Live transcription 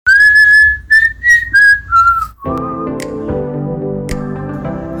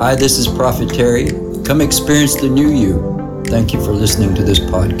Hi, this is Prophet Terry. Come experience the new you. Thank you for listening to this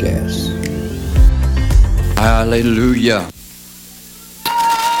podcast. Hallelujah.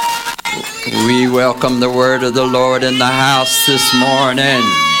 We welcome the word of the Lord in the house this morning.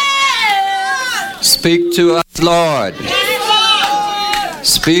 Speak to us, Lord.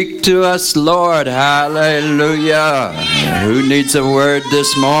 Speak to us, Lord. Hallelujah. Who needs a word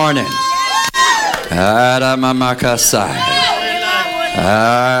this morning?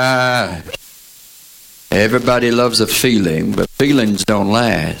 Everybody loves a feeling, but feelings don't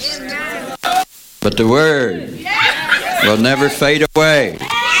last. But the word will never fade away.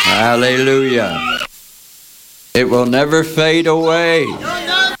 Hallelujah. It will never fade away.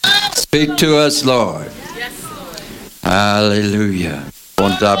 Speak to us, Lord. Hallelujah.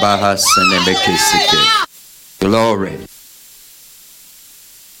 Glory.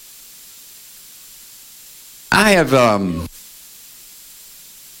 I have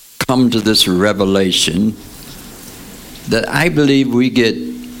come to this revelation that I believe we get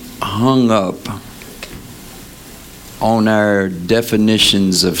hung up on our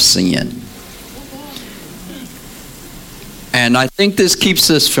definitions of sin. And I think this keeps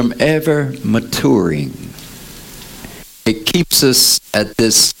us from ever maturing. It keeps us at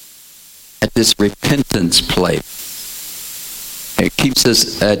this repentance place. It keeps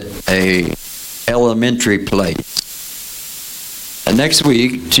us at a elementary place. And next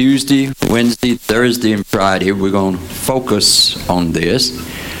week, Tuesday, Wednesday, Thursday, and Friday, we're going to focus on this,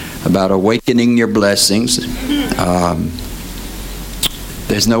 about awakening your blessings.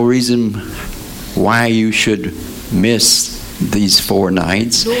 There's no reason why you should miss these 4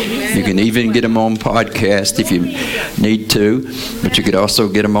 nights. You can even get them on podcast if you need to, but you could also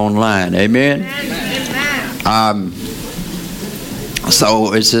get them online. Amen?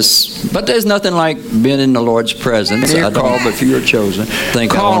 So it's just, but there's nothing like being in the Lord's presence. I called, but if you're chosen, I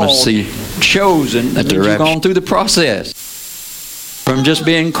want to see chosen that you've gone through the process from just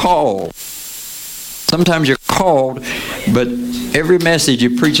being called. Sometimes you're called, but every message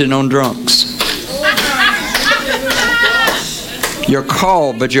you're preaching on drunks. You're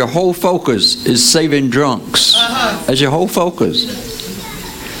called, but your whole focus is saving drunks. That's your whole focus.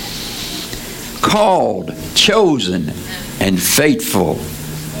 Called, chosen, and faithful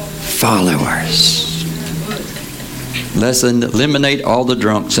followers. Let's eliminate all the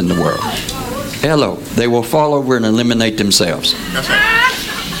drunks in the world. Hello, they will fall over and eliminate themselves.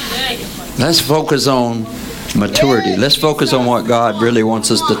 Let's focus on maturity. Let's focus on what God really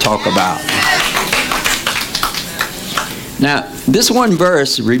wants us to talk about. Now, this one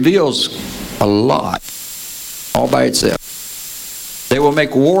verse reveals a lot all by itself. They will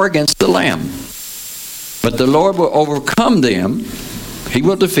make war against the Lamb, but the Lord will overcome them. He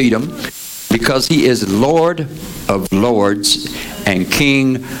will defeat them because He is Lord of lords and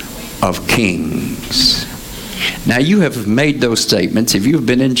King of kings. Now, you have made those statements. If you've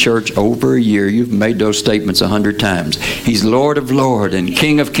been in church over a year, you've made those statements 100 times. He's Lord of lords and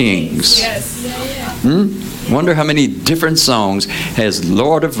King of kings. Yes. Wonder how many different songs has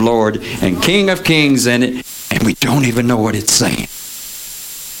Lord of Lord and King of Kings in it, and we don't even know what it's saying.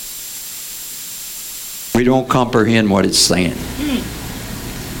 We don't comprehend what it's saying.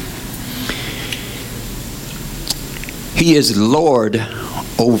 He is Lord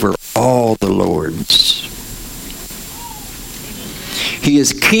over all the lords. He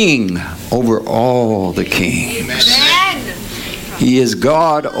is King over all the kings. Amen. He is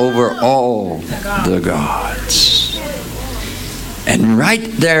God over all the gods. And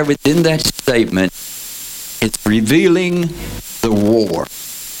right there within that statement, it's revealing the war.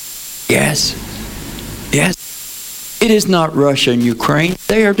 Yes. Yes. It is not Russia and Ukraine.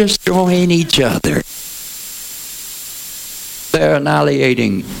 They are destroying each other. They're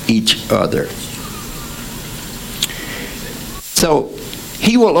annihilating each other. So,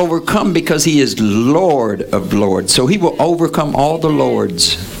 He will overcome because He is Lord of lords. So He will overcome all the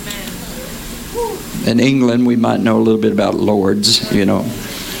lords. In England, we might know a little bit about lords, you know.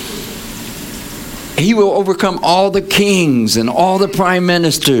 He will overcome all the kings and all the prime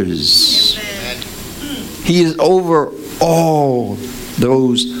ministers. He is over all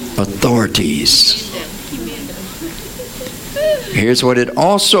those authorities. Here's what it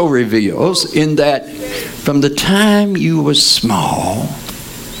also reveals, in that from the time you were small,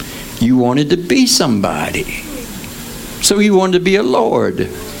 you wanted to be somebody. So you wanted to be a lord,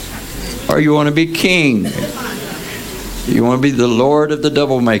 or you want to be king. You want to be the lord of the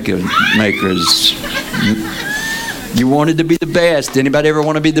devil makers. You wanted to be the best. Anybody ever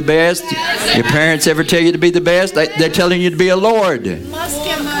want to be the best? Your parents ever tell you to be the best? They're telling you to be a lord. And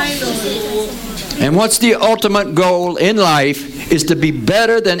what's the ultimate goal in life? is to be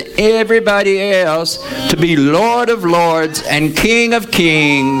better than everybody else, to be Lord of lords and King of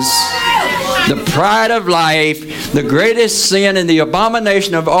kings, the pride of life. The greatest sin and the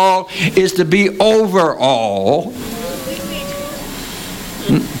abomination of all is to be over all.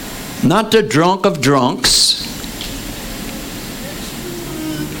 Not the drunk of drunks.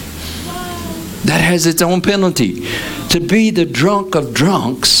 That has its own penalty. To be the drunk of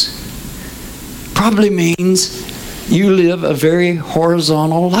drunks probably means you live a very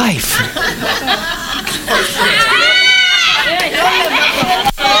horizontal life.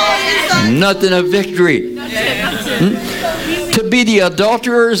 Nothing of victory. To be the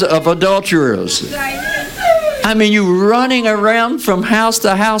adulterers of adulterers. I mean, you running around from house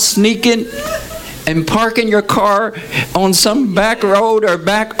to house sneaking and parking your car on some back road or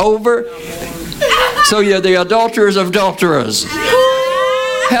back over. So you're the adulterers of adulterers.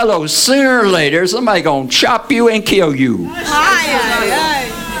 Hello, sooner or later somebody gonna chop you and kill you.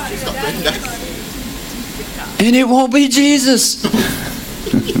 And it won't be Jesus.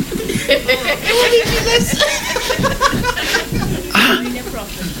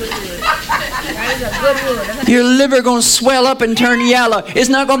 Your liver gonna swell up and turn yellow. It's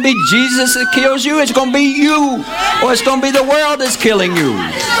not gonna be Jesus that kills you. It's gonna be you, or it's gonna be the world that's killing you.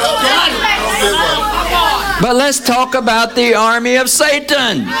 But let's talk about the army of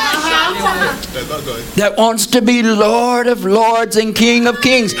Satan that wants to be Lord of lords and King of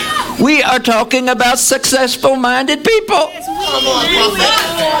kings. We are talking about successful-minded people.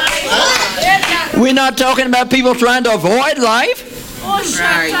 We're not talking about people trying to avoid life.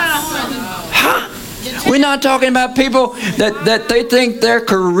 Huh? We're not talking about people that they think their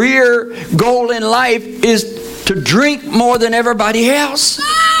career goal in life is to drink more than everybody else.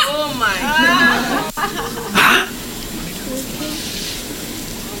 Oh my God. Huh?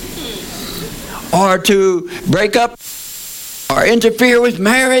 Or to break up or interfere with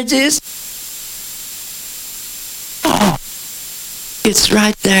marriages. Oh, it's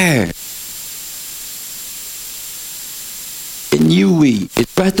right there. In UWE,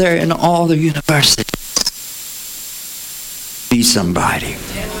 it's right there in all the universities. Be somebody.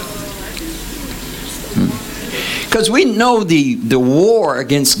 Because we know the war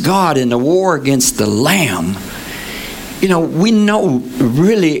against God and the war against the Lamb. You know, we know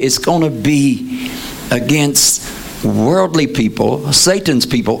really it's going to be against worldly people, Satan's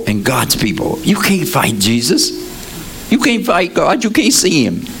people, and God's people. You can't fight Jesus. You can't fight God. You can't see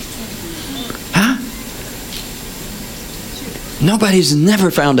Him. Huh? Nobody's never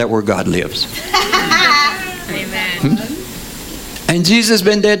found out where God lives. Amen. And Jesus has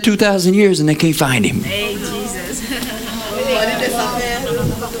been dead 2,000 years and they can't find Him. Hey, Jesus.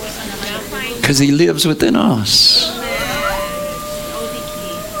 Because He lives within us.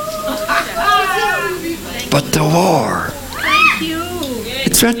 But the war, Thank you.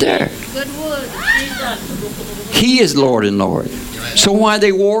 it's right there. Good word. He is Lord and Lord. So why are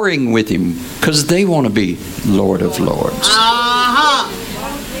they warring with Him? Because they want to be Lord of Lords.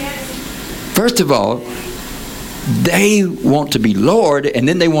 First of all, they want to be Lord, and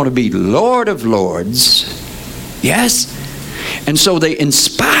then they want to be Lord of Lords. Yes? And so they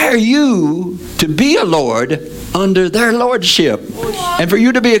inspire you to be a Lord under their lordship, and for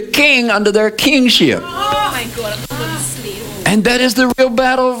you to be a king under their kingship. Oh my God, I'm going to sleep. And that is the real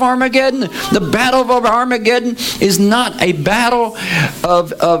battle of Armageddon. The battle of Armageddon is not a battle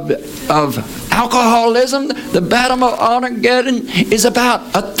of alcoholism. The battle of Armageddon is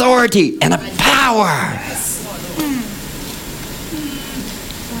about authority and a power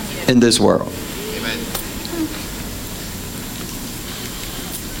in this world.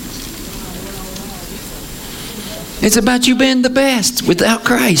 It's about you being the best without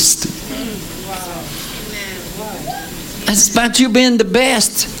Christ. It's about you being the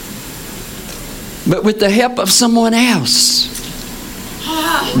best, but with the help of someone else,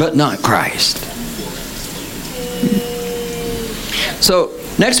 but not Christ. So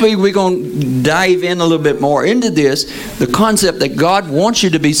next week we're going to dive in a little bit more into this, the concept that God wants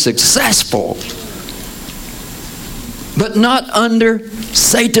you to be successful, but not under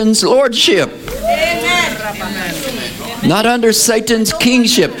Satan's lordship. Not under Satan's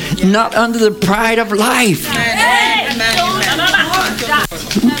kingship. Not under the pride of life.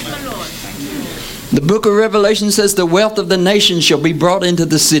 The book of Revelation says the wealth of the nations shall be brought into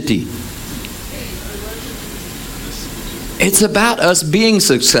the city. It's about us being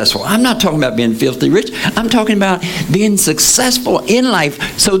successful. I'm not talking about being filthy rich. I'm talking about being successful in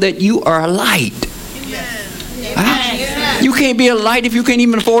life so that you are a light. Huh? You can't be a light if you can't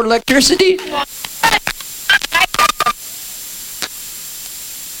even afford electricity.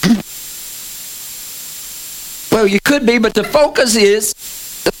 Well, you could be, but the focus is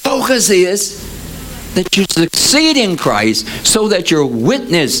that you succeed in Christ so that your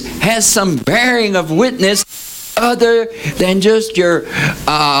witness has some bearing of witness other than just your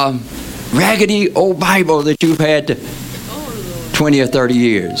raggedy old Bible that you've had 20 or 30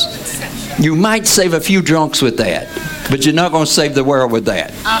 years. You might save a few drunks with that, but you're not going to save the world with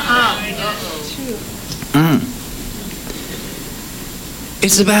that.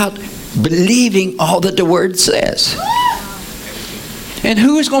 It's about believing all that the Word says. And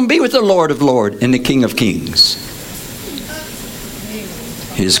who is going to be with the Lord of Lords and the King of Kings?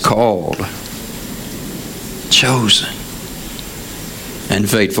 His called, chosen, and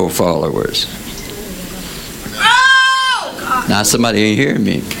faithful followers. Now somebody ain't hearing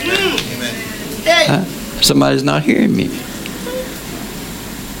me. Huh? Somebody's not hearing me.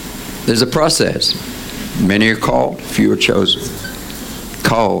 There's a process. Many are called, few are chosen.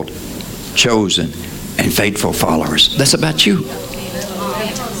 Called, chosen, and faithful followers. That's about you.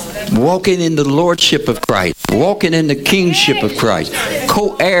 Walking in the lordship of Christ. Walking in the kingship of Christ.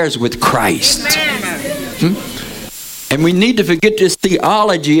 Co-heirs with Christ. And we need to forget this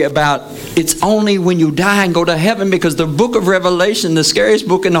theology about it's only when you die and go to heaven, because the book of Revelation, the scariest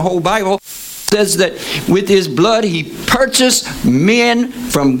book in the whole Bible, says that with his blood he purchased men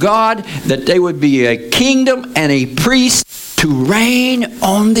from God that they would be a kingdom and a priest to reign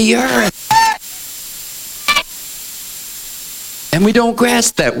on the earth. And we don't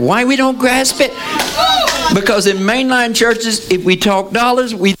grasp that. Why we don't grasp it? Because in mainline churches, if we talk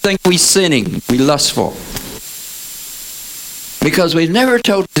dollars, we think we're sinning. We're lustful. Because we've never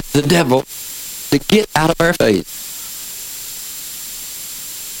told the devil to get out of our face.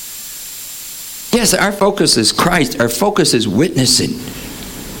 Yes, our focus is Christ. Our focus is witnessing.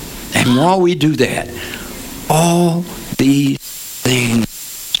 And while we do that, all these things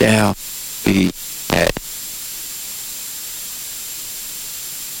shall be added.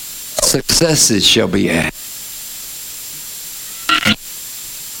 Successes shall be added.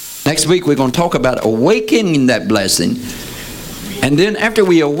 Next week we're going to talk about awakening that blessing. And then after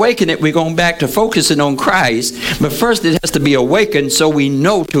we awaken it, we're going back to focusing on Christ. But first it has to be awakened so we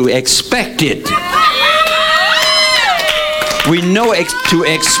know to expect it. We know to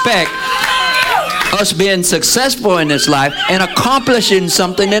expect us being successful in this life and accomplishing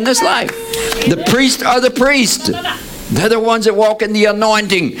something in this life. The priests are the priests. They're the ones that walk in the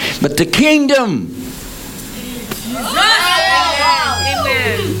anointing. But the kingdom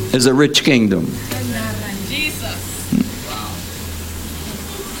is a rich kingdom.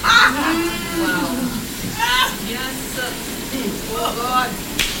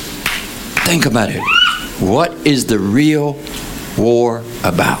 Think about it. What is the real war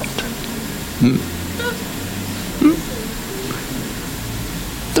about?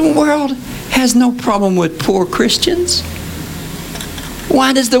 The world has no problem with poor Christians.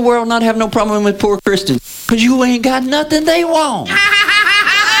 Why does the world not have no problem with poor Christians? Because you ain't got nothing they want.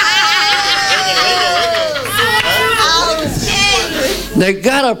 They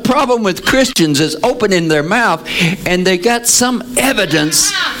got a problem with Christians that's opening their mouth, and they got some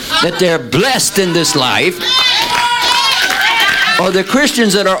evidence that they're blessed in this life. Or the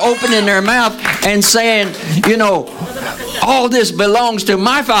Christians that are opening their mouth and saying, you know, all this belongs to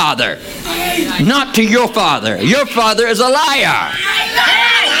my father, not to your father. Your father is a liar.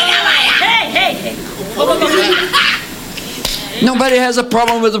 Nobody has a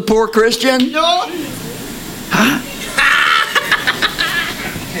problem with a poor Christian? No. Huh?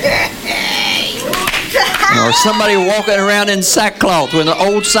 Or somebody walking around in sackcloth with an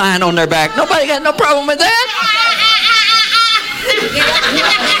old sign on their back. Nobody got no problem with that.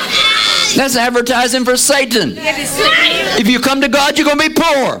 That's advertising for Satan. If you come to God, you're going to be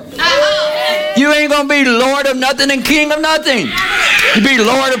poor. You ain't going to be Lord of nothing and King of nothing. You'll be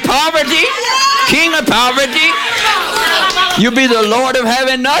Lord of poverty, King of poverty. You'll be the Lord of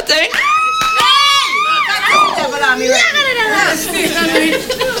having nothing.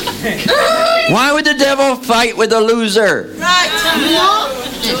 Why would the devil fight with a loser?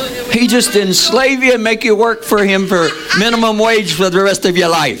 He just enslave you and make you work for him for minimum wage for the rest of your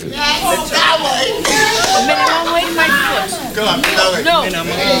life.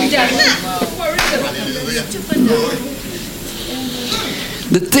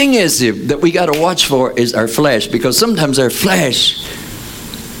 The thing is that we got to watch for is our flesh, because sometimes our flesh,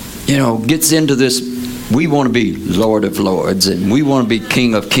 you know, gets into this. We want to be Lord of Lords and we want to be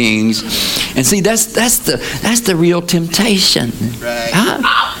King of Kings, and see that's the real temptation. Right. Huh?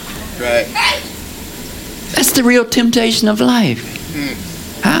 Right. That's the real temptation of life.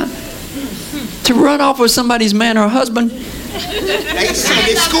 Huh? To run off with somebody's man or husband. Like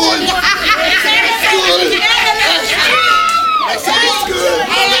school.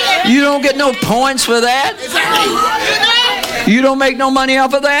 You don't get no points for that. You don't make no money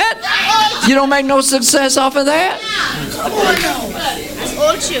off of that. You don't make no success off of that.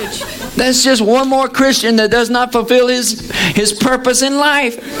 Old church. That's just one more Christian that does not fulfill his purpose in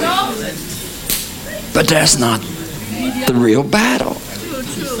life. But that's not the real battle.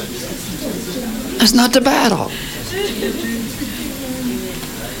 That's not the battle.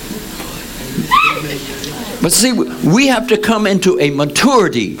 But see, we have to come into a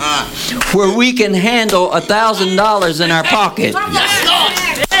maturity where we can handle $1,000 in our pocket.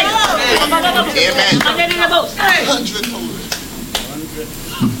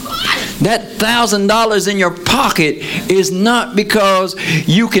 That $1,000 in your pocket is not because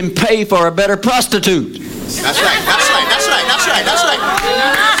you can pay for a better prostitute. That's right.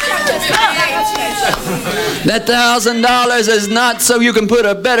 That $1,000 is not so you can put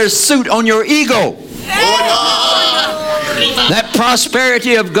a better suit on your ego. That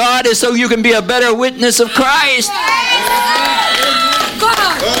prosperity of God is so you can be a better witness of Christ.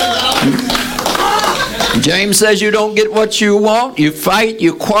 James says you don't get what you want. You fight,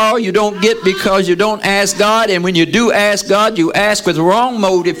 you quarrel, you don't get because you don't ask God. And when you do ask God, you ask with the wrong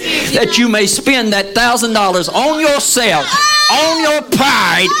motive that you may spend that $1,000 on yourself, on your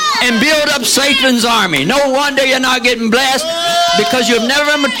pride, and build up Satan's army. No wonder you're not getting blessed, because you've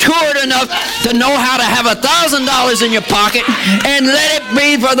never matured enough to know how to have $1,000 in your pocket and let it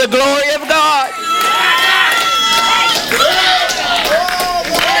be for the glory of God.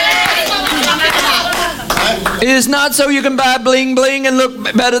 It is not so you can buy bling bling and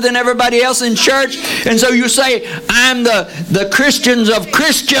look better than everybody else in church, and so you say, I'm the Christians of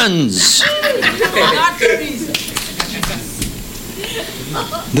Christians.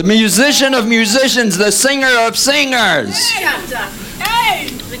 The musician of musicians, the singer of singers.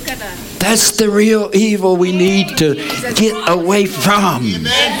 That's the real evil we need to get away from.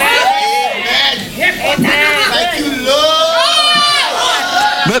 Thank you, Lord.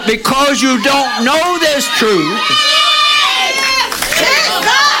 But because you don't know this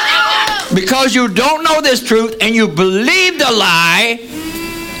truth, and you believe the lie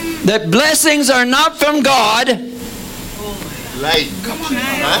that blessings are not from God,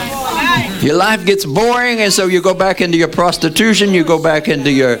 your life gets boring, and so you go back into your prostitution, you go back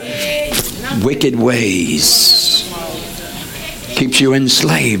into your wicked ways. Keeps you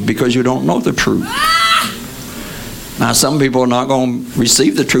enslaved because you don't know the truth. Now, some people are not going to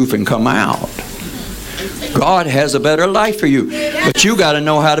receive the truth and come out. God has a better life for you. But you got to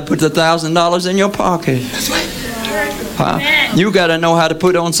know how to put the $1,000 in your pocket. Huh? You got to know how to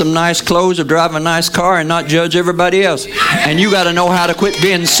put on some nice clothes or drive a nice car and not judge everybody else. And you got to know how to quit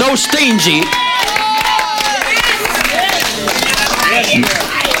being so stingy.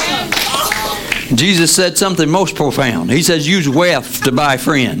 Jesus said something most profound. He says, use wealth to buy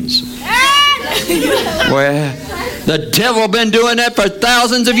friends. Well, the devil been doing that for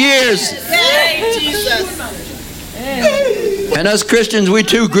thousands of years. And us Christians, we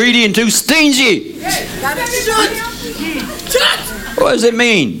too greedy and too stingy. What does it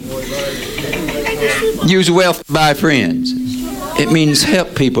mean? Use wealth to buy friends. It means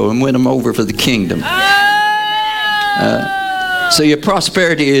help people and win them over for the kingdom. So your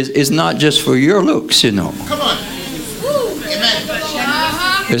prosperity is not just for your looks, you know. Come on. Amen.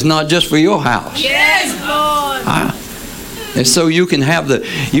 It's not just for your house. Yes, Lord. And so you can have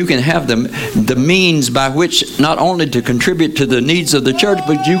the means by which not only to contribute to the needs of the church,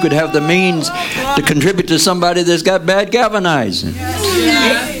 but you could have the means to contribute to somebody that's got bad galvanizing.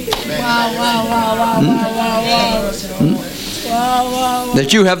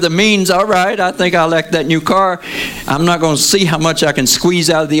 That you have the means. All right, I think I like that new car. I'm not going to see how much I can squeeze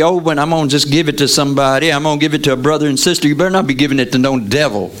out of the old one. I'm going to just give it to somebody. I'm going to give it to a brother and sister. You better not be giving it to no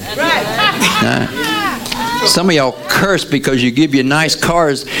devil. Some of y'all curse because you give your nice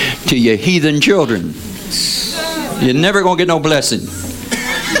cars to your heathen children. You're never going to get no blessing.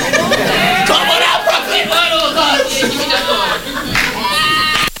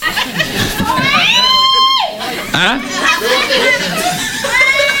 Huh?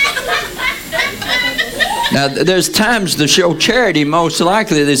 Now, there's times to show charity. Most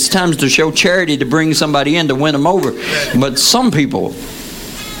likely, there's times to show charity to bring somebody in to win them over. But some people,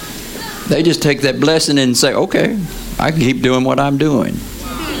 they just take that blessing and say, okay, I can keep doing what I'm doing.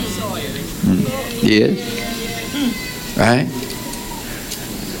 Yeah. Right?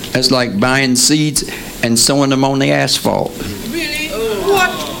 That's like buying seeds and sowing them on the asphalt.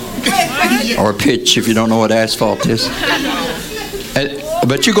 Or pitch, if you don't know what asphalt is.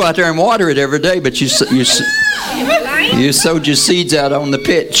 But you go out there and water it every day, but you sowed your seeds out on the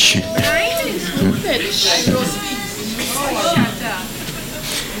pitch.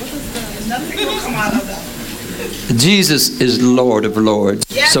 Jesus is Lord of Lords,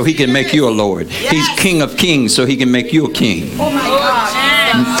 so he can make you a Lord. He's King of Kings, so he can make you a king.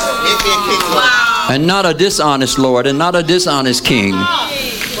 And not a dishonest Lord and not a dishonest king.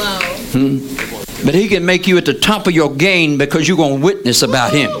 But he can make you at the top of your game because you're going to witness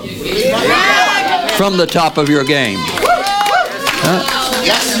about him. From the top of your game.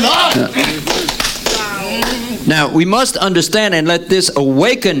 Yes, Lord. Now, we must understand and let this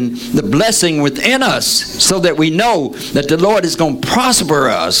awaken the blessing within us so that we know that the Lord is going to prosper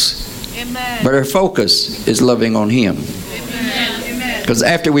us. Amen. But our focus is loving on him. Because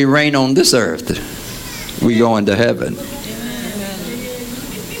after we reign on this earth, we go into heaven.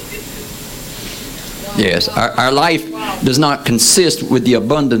 Yes, our life does not consist with the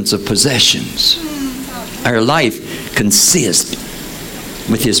abundance of possessions. Our life consists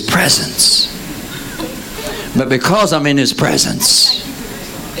with his presence. But because I'm in his presence.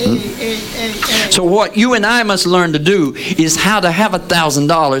 So what you and I must learn to do is how to have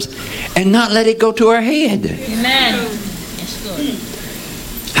 $1,000 and not let it go to our head. Amen.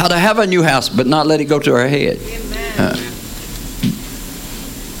 How to have a new house but not let it go to our head.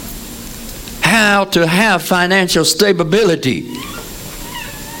 How to have financial stability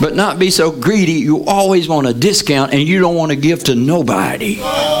but not be so greedy you always want a discount and you don't want to give to nobody.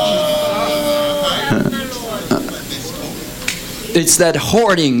 It's that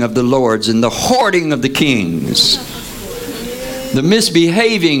hoarding of the lords and the hoarding of the kings. The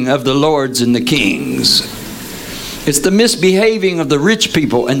misbehaving of the lords and the kings. It's the misbehaving of the rich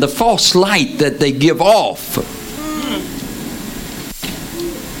people and the false light that they give off.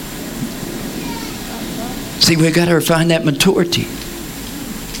 See, we've got to find that maturity.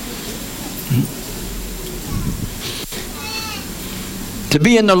 To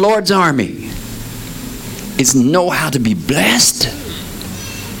be in the Lord's army is know how to be blessed.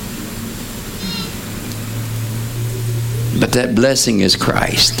 But that blessing is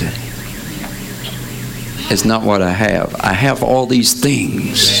Christ. It's not what I have. I have all these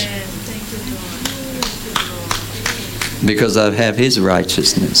things because I have his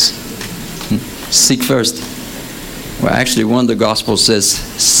righteousness. Seek first. Well, actually, one of the Gospels says,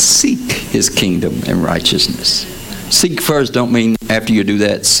 seek his kingdom and righteousness. Seek first don't mean after you do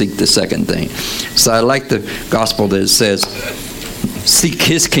that, seek the second thing. So I like the Gospel that says, seek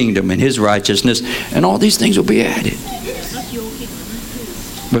his kingdom and his righteousness, and all these things will be added.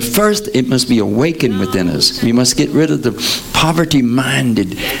 But first, it must be awakened within us. We must get rid of the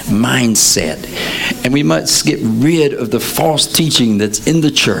poverty-minded mindset. And we must get rid of the false teaching that's in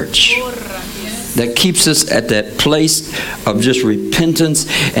the church that keeps us at that place of just repentance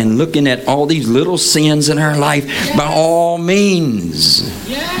and looking at all these little sins in our life. By all means,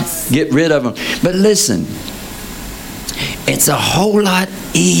 get rid of them. But listen, it's a whole lot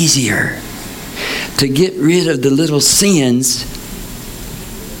easier to get rid of the little sins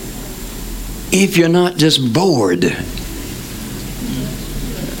if you're not just bored.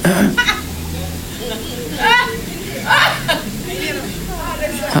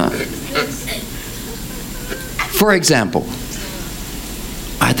 For example,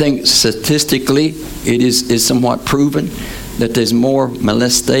 I think statistically it is somewhat proven that there's more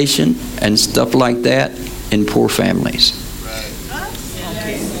molestation and stuff like that in poor families.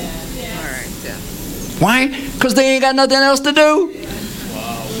 Why? Because they ain't got nothing else to do.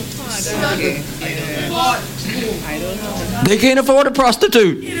 They can't afford a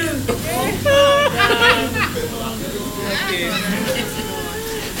prostitute.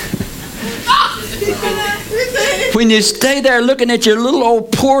 When you stay there looking at your little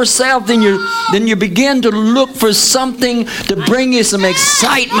old poor self, then you begin to look for something to bring you some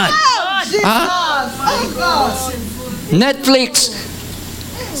excitement. Netflix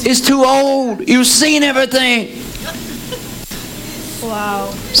is too old. You've seen everything.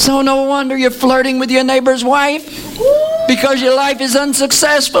 Wow. So no wonder you're flirting with your neighbor's wife because your life is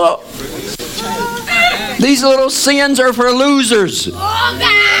unsuccessful. These little sins are for losers.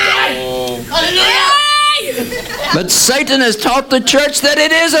 But Satan has taught the church that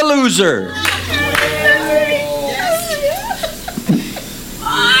it is a loser.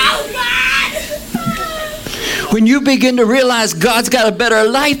 When you begin to realize God's got a better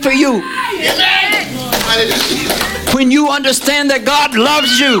life for you, when you understand that God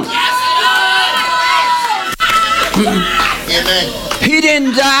loves you, He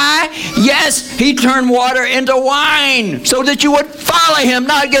didn't die. Yes, He turned water into wine so that you would follow Him,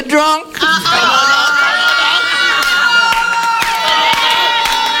 not get drunk.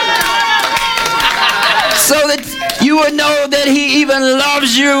 So that you would know that He even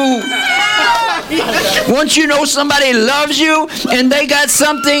loves you. Once you know somebody loves you and they got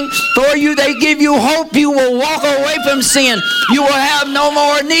something for you, they give you hope, you will walk away from sin. You will have no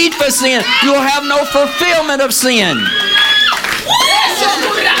more need for sin. You will have no fulfillment of sin.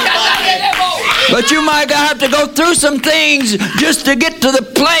 But you might have to go through some things just to get to the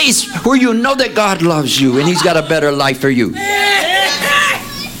place where you know that God loves you and He's got a better life for you.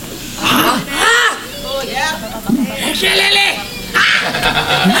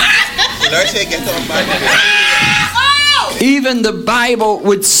 Even the Bible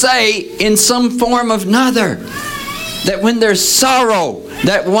would say in some form or another that when there's sorrow,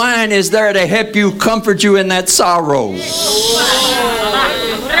 that wine is there to help you, comfort you in that sorrow.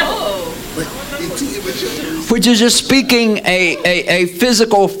 Which is just speaking a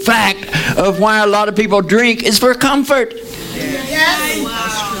physical fact of why a lot of people drink is for comfort.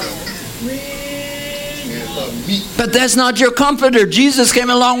 But that's not your comforter. Jesus came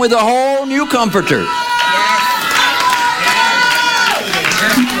along with a whole new comforter.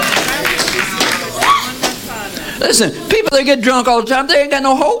 Listen, people that get drunk all the time, they ain't got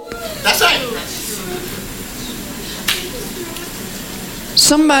no hope. That's right.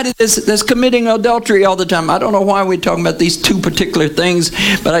 Somebody that's committing adultery all the time. I don't know why we're talking about these two particular things,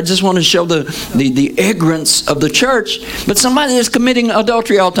 but I just want to show the ignorance of the church. But somebody that's committing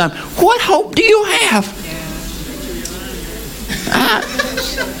adultery all the time, what hope do you have?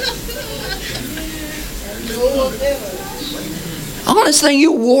 Honest thing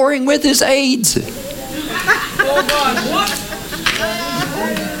you're warring with is AIDS.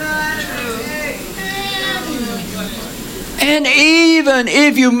 And even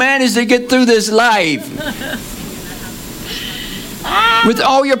if you manage to get through this life with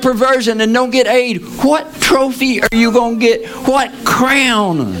all your perversion and don't get AIDS, what trophy are you going to get? What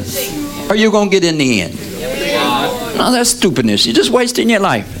crown are you going to get in the end? No, that's stupidness. You're just wasting your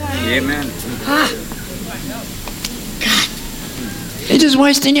life. Amen. You're just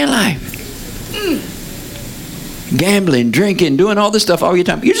wasting your life. Gambling, drinking, doing all this stuff all your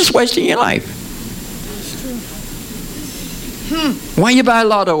time. You're just wasting your life. Why you buy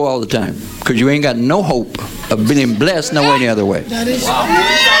lotto all the time? Because you ain't got no hope of being blessed no any other way. That is right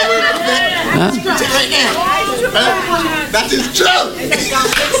now. That is true.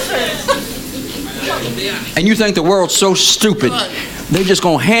 And you think the world's so stupid, they're just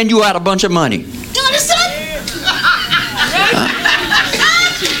going to hand you out a bunch of money. You understand?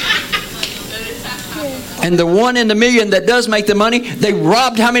 And the 1 in a million that does make the money, they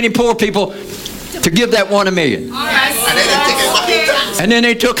robbed how many poor people to give that 1 in a million? And then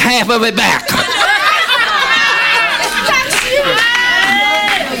they took half of it back.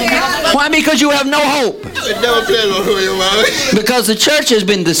 Why? Because you have no hope. Because the church has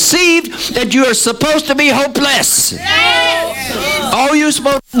been deceived that you are supposed to be hopeless. All you're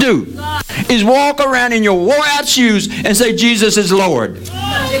supposed to do is walk around in your wore out shoes and say Jesus is Lord.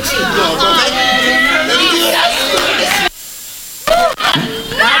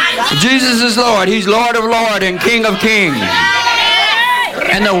 Jesus is Lord. He's Lord of Lords and King of Kings.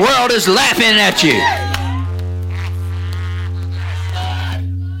 And the world is laughing at you.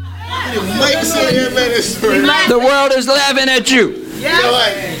 The world is laughing at you.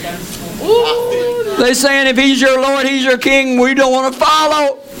 They're saying if He's your Lord, He's your King, we don't want to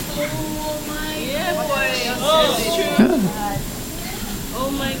follow.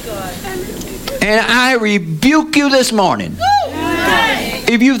 And I rebuke you this morning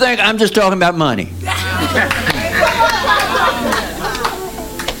if you think I'm just talking about money.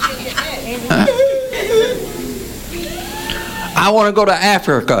 I want to go to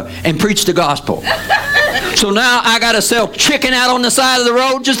Africa and preach the gospel. So now I got to sell chicken out on the side of the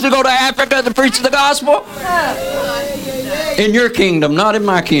road just to go to Africa to preach the gospel? In your kingdom, not in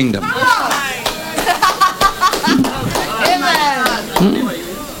my kingdom.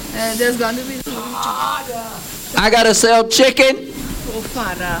 There's going to be... I got to sell chicken?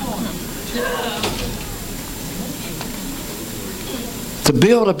 To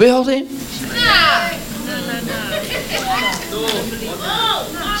build a building?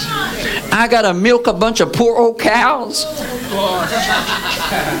 I got to milk a bunch of poor old cows?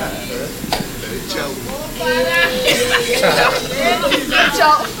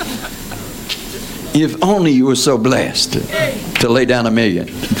 If only you were so blessed to lay down $1 million.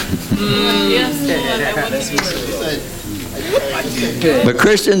 But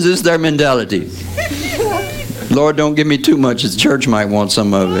Christians, is their mentality. Lord, don't give me too much. The church might want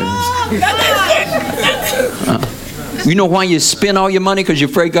some of it. You know why you spend all your money? Because you're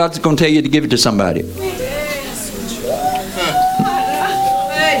afraid God's going to tell you to give it to somebody.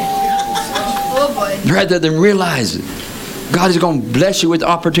 Rather than realize it. God is going to bless you with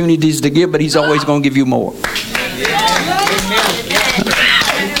opportunities to give, but He's always going to give you more.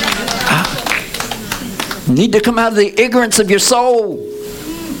 You need to come out of the ignorance of your soul.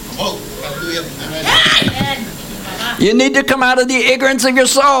 You need to come out of the ignorance of your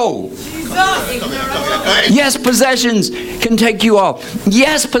soul. Yes, possessions can take you off.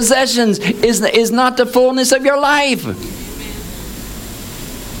 Yes, possessions is not the fullness of your life.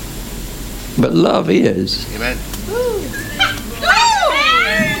 But love is. Amen.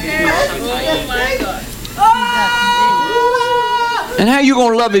 And how are you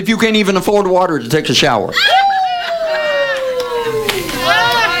going to love if you can't even afford water to take a shower?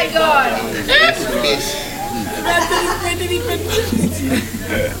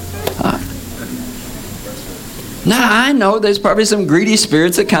 Now, I know there's probably some greedy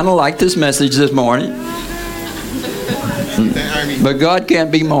spirits that kind of like this message this morning. But God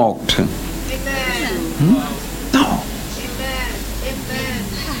can't be mocked. No.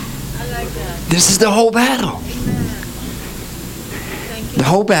 This is the whole battle. The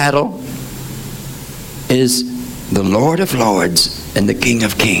whole battle is the Lord of Lords and the King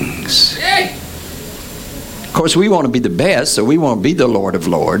of Kings. Of course, we want to be the best, so we want to be the Lord of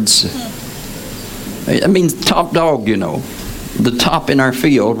Lords. I mean, top dog, you know. The top in our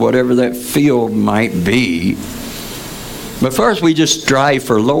field, whatever that field might be. But first, we just strive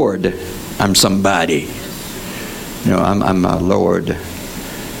for Lord. I'm somebody. You know, I'm a Lord.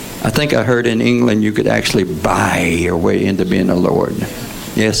 I think I heard in England you could actually buy your way into being a Lord.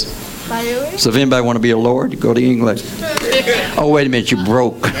 Yes? So if anybody want to be a Lord, go to England. Oh, wait a minute, you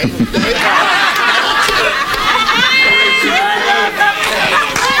broke.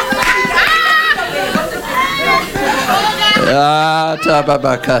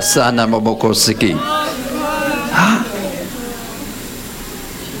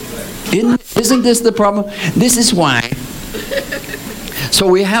 Isn't this the problem? This is why. So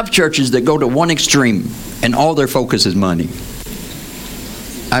we have churches that go to one extreme and all their focus is money.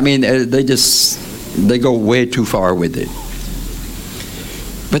 I mean, they go way too far with it.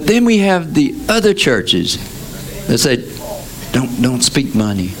 But then we have the other churches that say, don't speak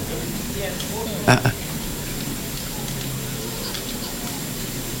money.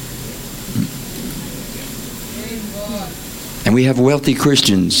 And we have wealthy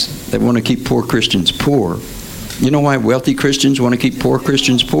Christians that want to keep poor Christians poor. You know why wealthy Christians want to keep poor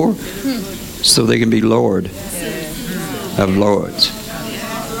Christians poor? So they can be Lord of Lords.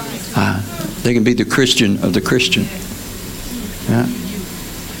 They can be the Christian of the Christian.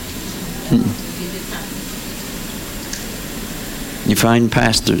 You find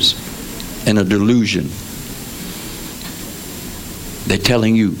pastors in a delusion. They're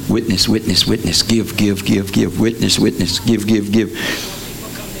telling you, witness, witness, witness, give, give, give, give, witness, witness, give, give, give.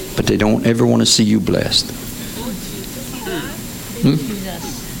 But they don't ever want to see you blessed.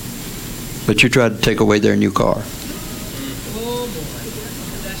 But you try to take away their new car.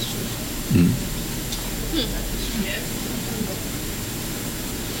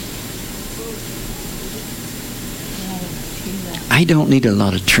 I don't need a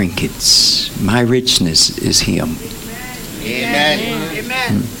lot of trinkets. My richness is Him. Amen.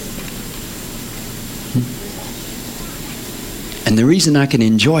 Amen. And the reason I can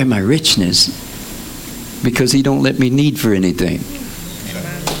enjoy my richness, because He don't let me need for anything.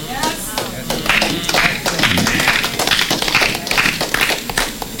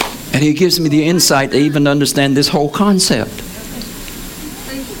 And He gives me the insight to even understand this whole concept.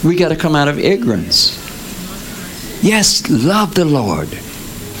 We got to come out of ignorance. Yes, love the Lord.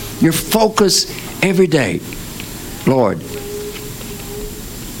 Your focus every day. Lord,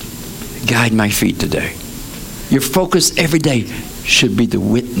 guide my feet today. Your focus every day should be the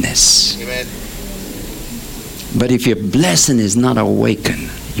witness. Amen. But if your blessing is not awakened,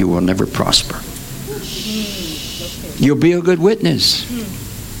 you will never prosper. You'll be a good witness.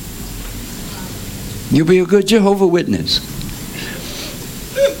 You'll be a good Jehovah Witness.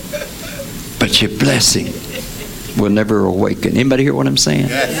 But your blessing will never awaken. Anybody hear what I'm saying?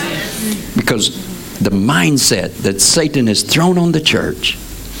 Yes. Because the mindset that Satan has thrown on the church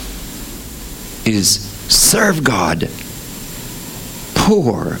is serve God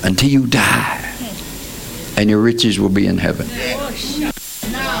poor until you die, and your riches will be in heaven.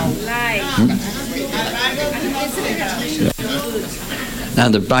 Now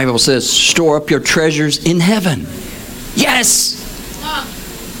the Bible says, store up your treasures in heaven. Yes!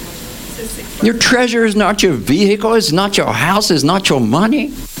 Your treasure is not your vehicle, it's not your house, it's not your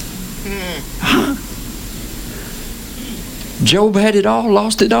money. Huh? Job had it all,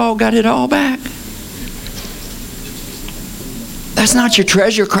 lost it all, got it all back. That's not your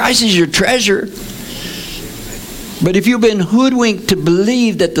treasure. Christ is your treasure. But if you've been hoodwinked to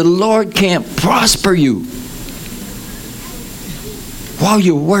believe that the Lord can't prosper you while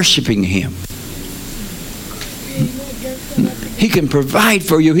you're worshiping Him, He can provide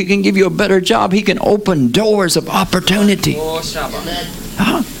for you. He can give you a better job. He can open doors of opportunity.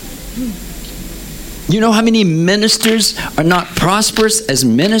 Huh? You know how many ministers are not prosperous as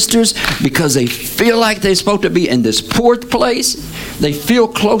ministers because they feel like they're supposed to be in this poor place? They feel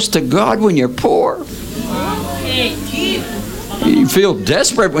close to God when you're poor. You feel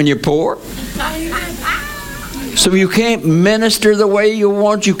desperate when you're poor. So you can't minister the way you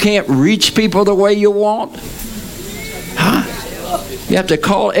want. You can't reach people the way you want. Huh? You have to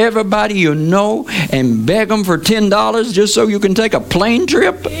call everybody you know and beg them for $10 just so you can take a plane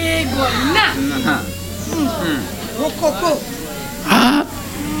trip. Huh?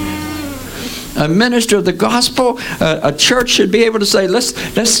 A minister of the gospel, a church should be able to say,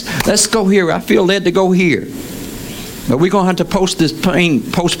 let's go here. I feel led to go here. But we're going to have to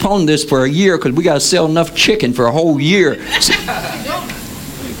postpone this for a year because we got to sell enough chicken for a whole year.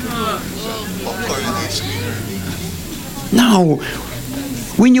 No.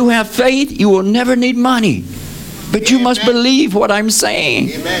 When you have faith, you will never need money. But you must believe what I'm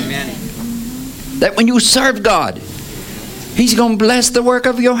saying. Amen. That when you serve God, He's going to bless the work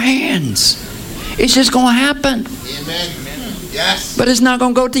of your hands. It's just going to happen. Amen. Yes. But it's not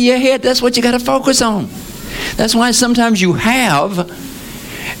going to go to your head. That's what you got to focus on. That's why sometimes you have,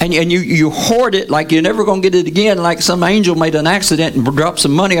 and you hoard it like you're never going to get it again, like some angel made an accident and dropped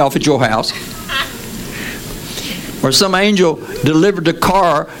some money off at your house. Or some angel delivered the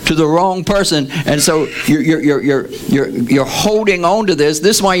car to the wrong person, and so you're holding on to this.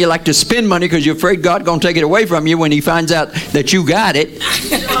 This is why you like to spend money, because you're afraid God's going to take it away from you when He finds out that you got it.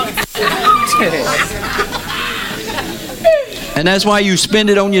 And that's why you spend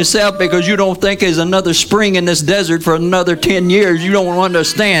it on yourself, because you don't think there's another spring in this desert for another 10 years. You don't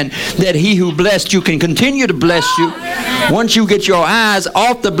understand that He who blessed you can continue to bless you once you get your eyes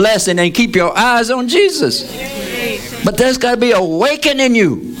off the blessing and keep your eyes on Jesus. But there's got to be awakening in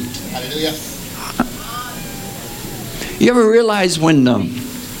you. Hallelujah. You ever realize when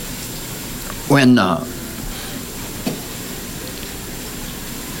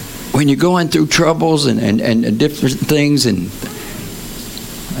you're going through troubles and different things and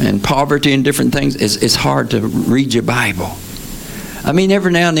poverty and different things, it's hard to read your Bible. I mean,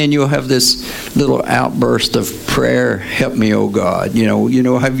 every now and then you'll have this little outburst of prayer, help me, oh God.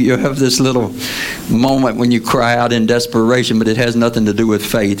 You have this little moment when you cry out in desperation, but it has nothing to do with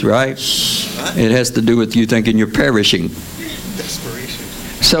faith, right? It has to do with you thinking you're perishing. Desperation.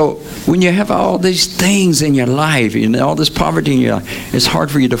 So when you have all these things in your life, all this poverty in your life, it's hard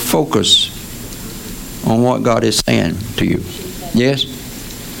for you to focus on what God is saying to you. Yes?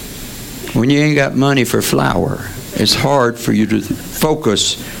 When you ain't got money for flour, it's hard for you to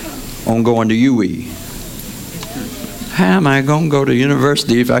focus on going to UE. How am I going to go to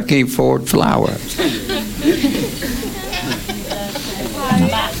university if I can't afford flour?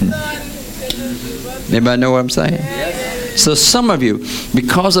 Anybody know what I'm saying? So some of you,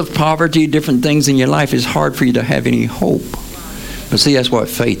 because of poverty, different things in your life, it's hard for you to have any hope. But see, that's what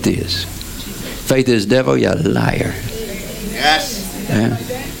faith is. Faith is, devil, you're a liar. Yes.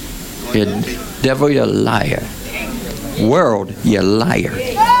 Devil, you're a liar. World, you're a liar.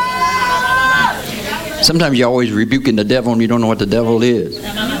 Sometimes you're always rebuking the devil and you don't know what the devil is.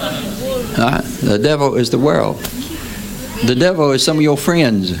 The devil is the world. The devil is some of your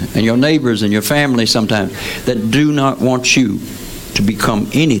friends and your neighbors and your family sometimes that do not want you to become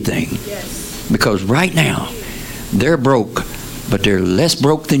anything. Because right now, they're broke, but they're less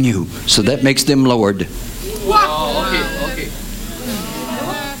broke than you. So that makes them Lord. Okay.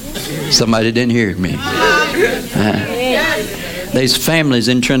 Somebody didn't hear me. There's families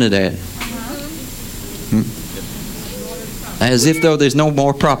in Trinidad. As if though there's no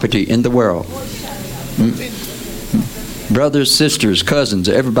more property in the world. Brothers, sisters, cousins,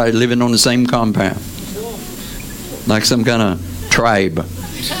 everybody living on the same compound. Like some kind of tribe.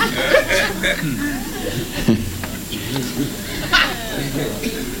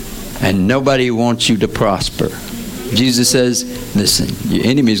 And nobody wants you to prosper. Jesus says, listen, your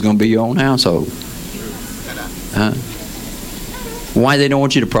enemy is going to be your own household. Why they don't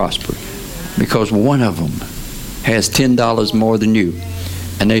want you to prosper? Because one of them has $10 more than you,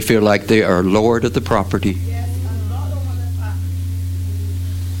 and they feel like they are Lord of the property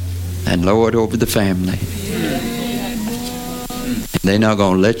and Lord over the family. They're not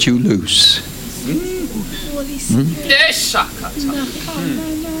going to let you loose.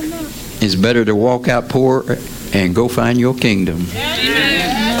 It's better to walk out poor and go find your kingdom.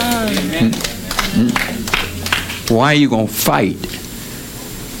 why are you going to fight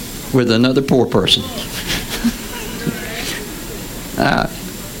with another poor person? I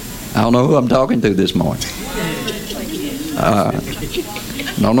don't know who I'm talking to this morning.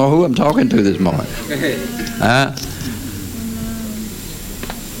 Don't know who I'm talking to this morning.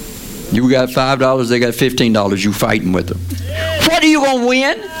 You got $5, they got $15. You fighting with them. What are you going to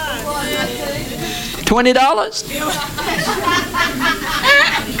win? $20?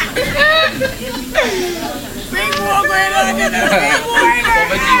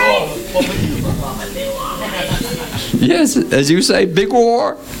 Yes, as you say, big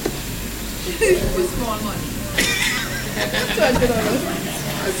war.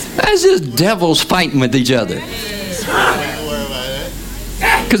 That's just devils fighting with each other.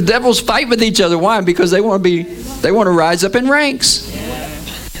 Because devils fight with each other. Why? Because they want to rise up in ranks.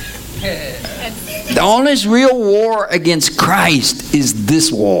 The only real war against Christ is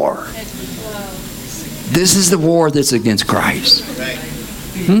this war. This is the war that's against Christ.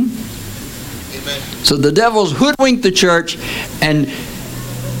 So the devils hoodwinked the church and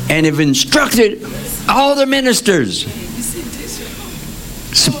have instructed all the ministers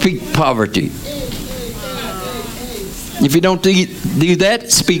speak poverty. If you don't do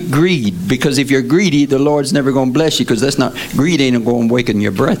that, speak greed. Because if you're greedy, the Lord's never going to bless you, because that's not, greed ain't going to awaken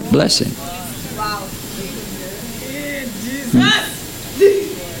your blessing.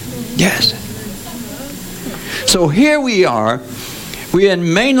 Yes. So here we are. We're in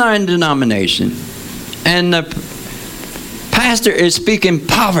mainline denomination, and the pastor is speaking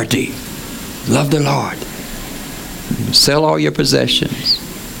poverty. Love the Lord. Sell all your possessions.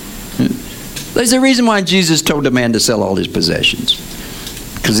 There's a reason why Jesus told a man to sell all his possessions.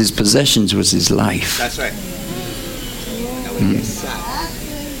 Because his possessions was his life. That's right.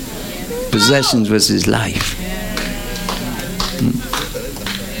 Possessions was his life.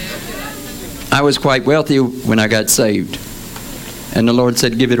 I was quite wealthy when I got saved. And the Lord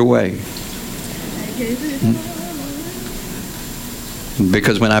said, give it away.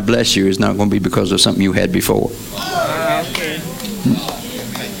 Because when I bless you, it's not going to be because of something you had before.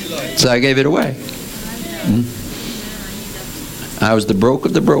 So I gave it away. I was the broke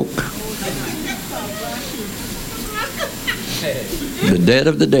of the broke. The dead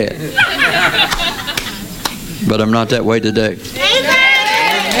of the dead. But I'm not that way today.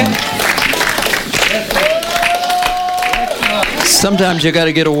 Sometimes you got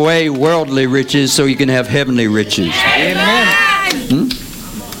to get away worldly riches so you can have heavenly riches. Amen.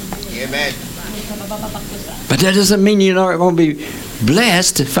 But that doesn't mean you're not going to be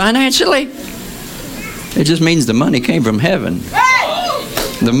blessed financially. It just means the money came from heaven.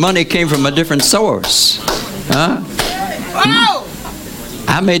 The money came from a different source.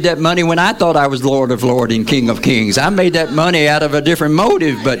 I made that money when I thought I was Lord of Lords and King of Kings. I made that money out of a different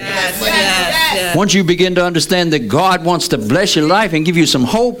motive. But once you begin to understand that God wants to bless your life and give you some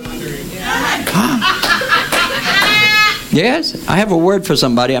hope. Yes, I have a word for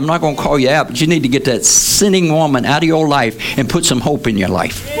somebody. I'm not going to call you out, but you need to get that sinning woman out of your life and put some hope in your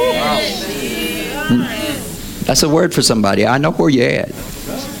life. That's a word for somebody. I know where you're at.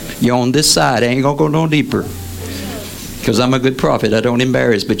 You're on this side. I ain't going to go no deeper. Because I'm a good prophet. I don't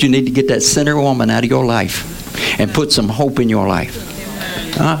embarrass. But you need to get that sinner woman out of your life and put some hope in your life.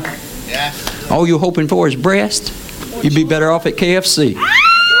 All you're hoping for is breast. You'd be better off at KFC.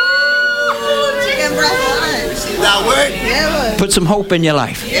 That word. Put some hope in your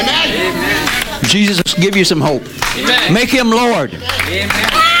life. Amen. Jesus will give you some hope. Amen. Make him Lord. Amen.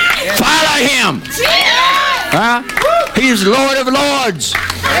 Follow him. He's Lord of Lords.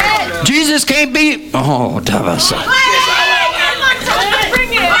 Jesus can't be. Oh, Tavasa.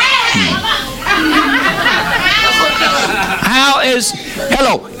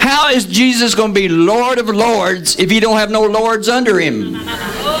 How is Jesus going to be Lord of Lords if he don't have no lords under him?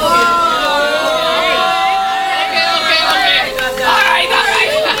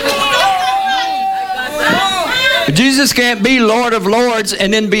 Jesus can't be Lord of Lords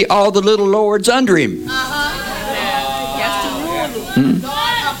and then be all the little lords under him.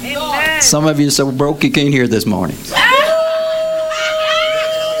 Some of you are so broke you can't hear this morning.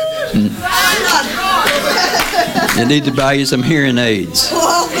 You need to buy you some hearing aids.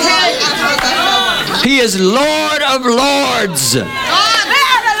 He is Lord of Lords.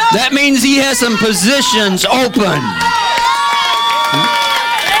 That means he has some positions open.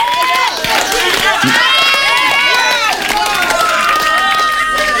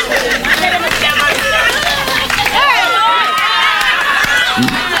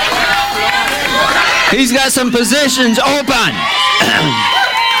 He's got some positions open.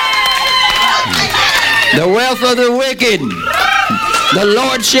 The wealth of the wicked. The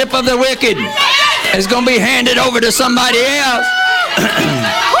lordship of the wicked. It's going to be handed over to somebody else.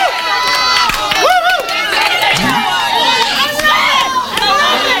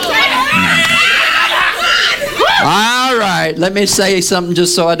 All right, let me say something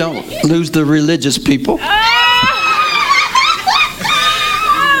just so I don't lose the religious people.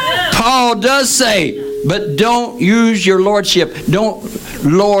 Paul does say, but don't use your lordship. Don't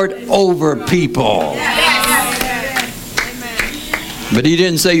lord over people. But he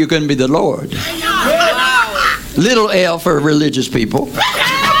didn't say you couldn't be the Lord. Little L for religious people.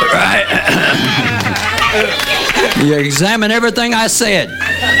 Right? You examine everything I said.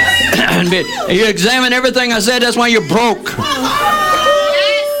 You examine everything I said, that's why you're broke.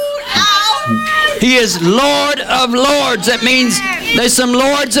 He is Lord of Lords. That means there's some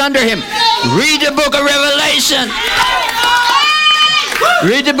lords under him. Read the book of Revelation.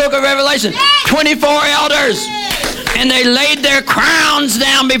 Read the book of Revelation. 24 elders. And they laid their crowns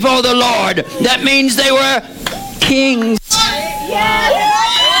down before the Lord. That means they were kings.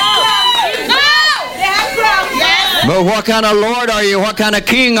 But what kind of Lord are you? What kind of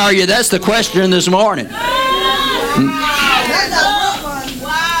king are you? That's the question this morning.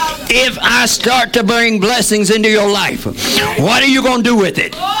 If I start to bring blessings into your life, what are you going to do with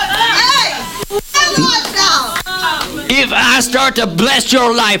it? If I start to bless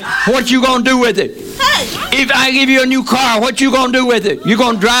your life, what you going to do with it? If I give you a new car, what you going to do with it? You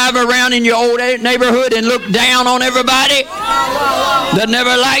going to drive around in your old neighborhood and look down on everybody that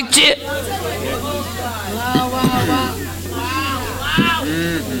never liked you?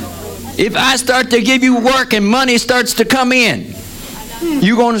 If I start to give you work and money starts to come in,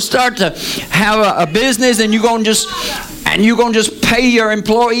 you're going to start to have a business and you're going to just pay your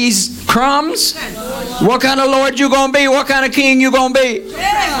employees crumbs? What kind of Lord you going to be? What kind of king you going to be?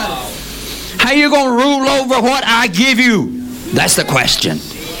 How you going to rule over what I give you? That's the question.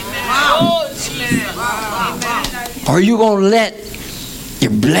 Or are you going to let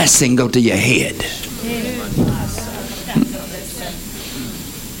your blessing go to your head?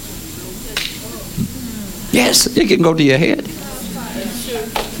 Yes, it can go to your head.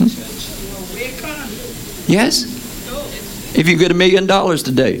 Yes? If you get $1 million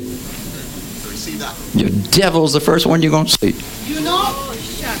today, your devil's the first one you're going to see.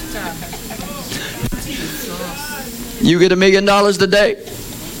 You get $1 million today,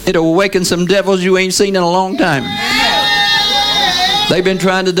 it'll awaken some devils you ain't seen in a long time. They've been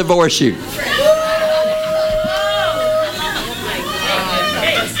trying to divorce you.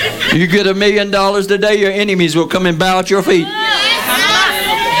 You get $1 million today, your enemies will come and bow at your feet.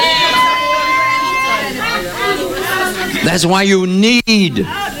 That's why you need.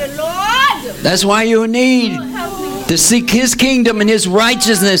 That's why you need to seek His kingdom and His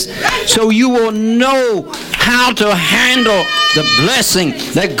righteousness, so you will know how to handle the blessing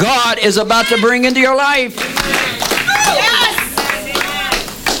that God is about to bring into your life.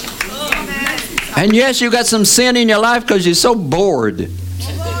 And yes, you got some sin in your life because you're so bored.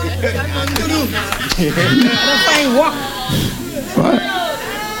 What?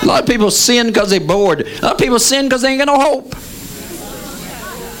 A lot of people sin because they're bored. A lot of people sin because they ain't got no hope.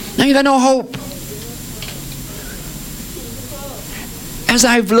 They ain't got no hope. As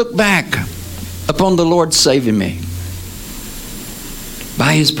I've looked back upon the Lord saving me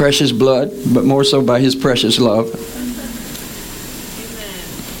by His precious blood, but more so by His precious love.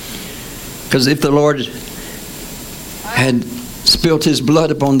 Because if the Lord had spilt His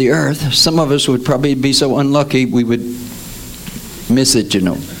blood upon the earth, some of us would probably be so unlucky we would miss it, you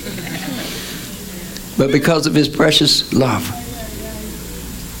know. But because of His precious love,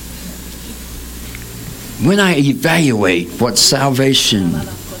 when I evaluate what salvation,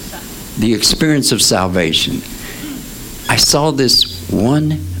 the experience of salvation, I saw this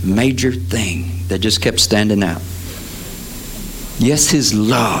one major thing that just kept standing out. Yes, His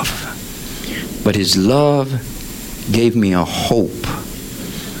love, but His love gave me a hope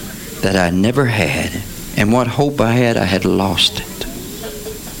that I never had. And what hope I had lost it.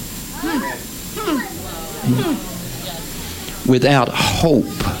 Without hope,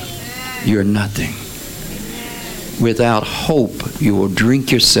 you're nothing. Without hope, you will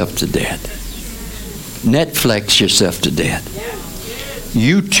drink yourself to death. Netflix yourself to death.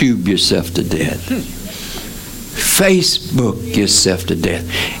 YouTube yourself to death. Facebook yourself to death.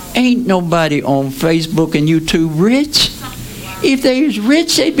 Ain't nobody on Facebook and YouTube rich. If they was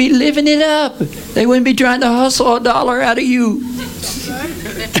rich, they'd be living it up. They wouldn't be trying to hustle $1 out of you.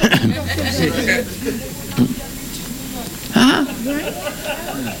 Huh?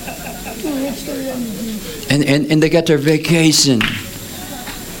 And they got their vacation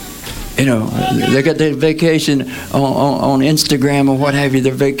You know, they got their vacation on Instagram or what have you,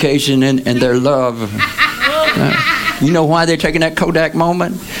 their vacation and their love. You know why they're taking that Kodak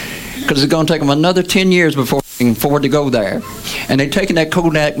moment? Because it's going to take them another 10 years before they can afford to go there. And they're taking that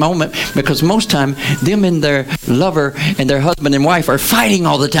Kodak moment because most time them and their lover and their husband and wife are fighting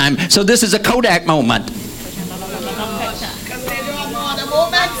all the time. So this is a Kodak moment.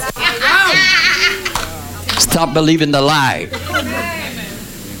 Stop believing the lie.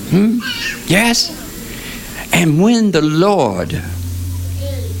 Yes? And when the Lord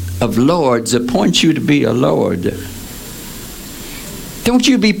of Lords appoints you to be a Lord, don't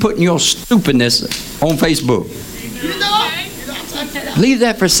you be putting your stupidness on Facebook. Leave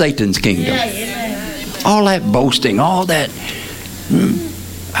that for Satan's kingdom. All that boasting, all that.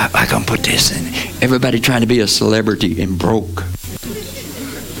 I can put this in. Everybody trying to be a celebrity and broke.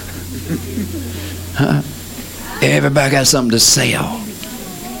 Huh? Everybody got something to sell.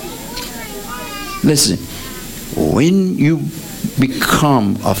 Listen, when you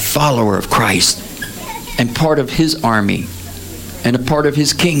become a follower of Christ and part of His army and a part of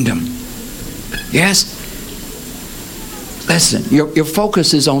His kingdom, yes? Listen, your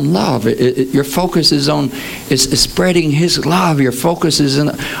focus is on love. Your focus is on is spreading His love. Your focus is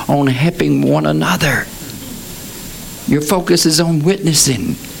on helping one another. Your focus is on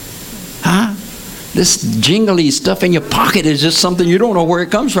witnessing. Huh? This jingly stuff in your pocket is just something you don't know where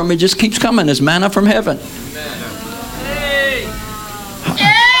it comes from. It just keeps coming. It's manna from heaven.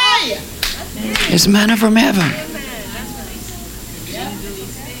 It's manna from heaven.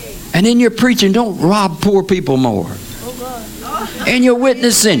 And in your preaching, don't rob poor people more. And you're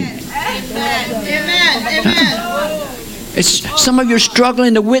witnessing. It's some of you are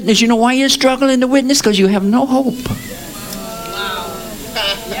struggling to witness. You know why you're struggling to witness? Because you have no hope.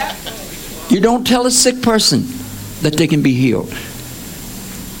 You don't tell a sick person that they can be healed.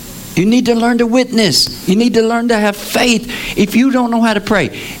 You need to learn to witness. You need to learn to have faith. If you don't know how to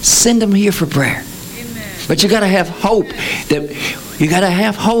pray, send them here for prayer. But you got to have hope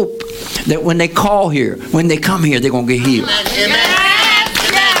that when they call here, when they come here, they're going to get healed.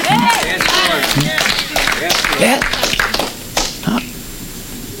 Yeah. Huh?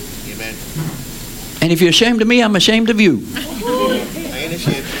 And if you're ashamed of me, I'm ashamed of you.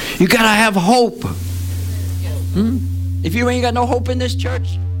 You got to have hope. If you ain't got no hope in this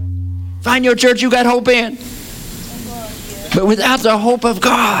church, find your church you got hope in. But without the hope of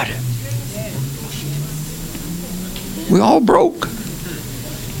God, we're all broke.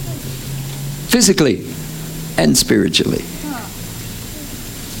 Physically and spiritually.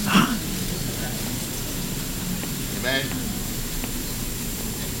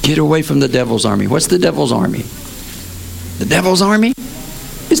 Get away from the devil's army. What's the devil's army? The devil's army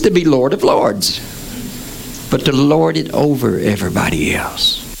is to be Lord of Lords, but to lord it over everybody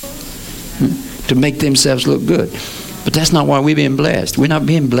else, to make themselves look good. But that's not why we're being blessed. We're not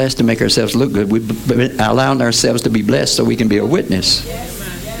being blessed to make ourselves look good. We're allowing ourselves to be blessed so we can be a witness.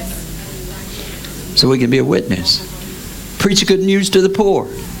 So we can be a witness. Preach good news to the poor.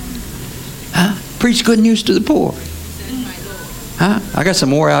 Huh? Preach good news to the poor. Huh? I got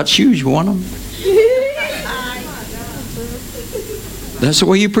some wore out shoes. You want them? That's the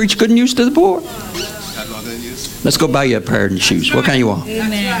way you preach good news to the poor. Let's go buy you a pair of shoes. What kind you want?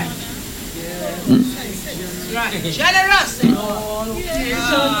 Amen. Generous.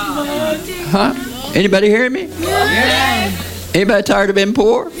 Huh? Anybody hearing me? Yes. Anybody tired of being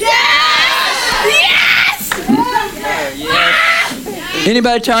poor? Yes. Yes.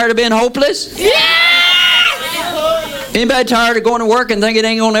 Anybody tired of being hopeless? Yes. Anybody tired of going to work and think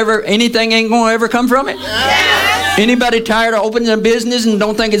anything ain't gonna ever come from it? Yes. Anybody tired of opening a business and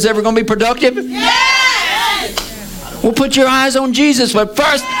don't think it's ever gonna be productive? Yes. Well, put your eyes on Jesus, but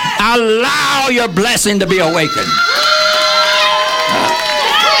first allow your blessing to be awakened.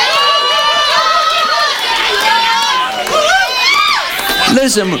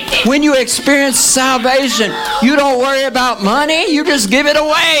 Listen, when you experience salvation, you don't worry about money, you just give it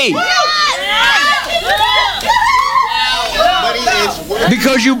away.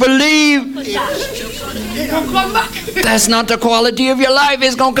 Because you believe that's not the quality of your life.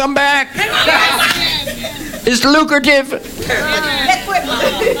 It's going to come back. It's lucrative.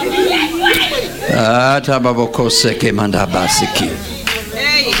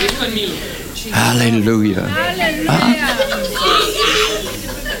 Hallelujah.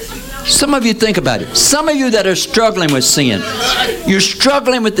 Some of you think about it. Some of you that are struggling with sin, you're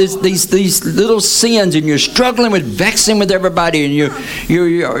struggling with these little sins, and you're struggling with vexing with everybody, and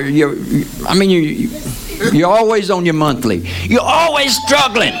you're always on your monthly. You're always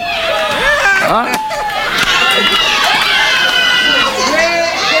struggling. Huh?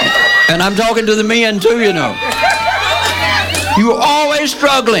 And I'm talking to the men too, you know. You're always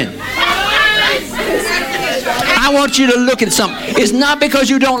struggling. I want you to look at something. It's not because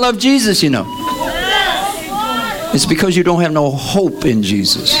you don't love Jesus, you know. It's because you don't have no hope in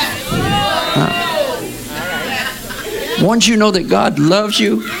Jesus. Once you know that God loves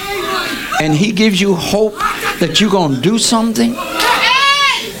you and He gives you hope that you're going to do something,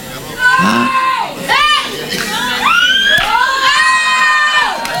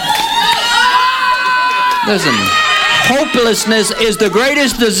 listen, hopelessness is the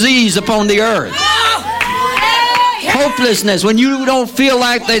greatest disease upon the earth. Hopelessness, when you don't feel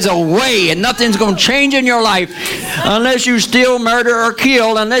like there's a way and nothing's going to change in your life unless you steal, murder, or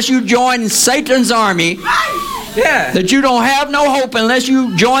kill, unless you join Satan's army. Yeah. That you don't have no hope unless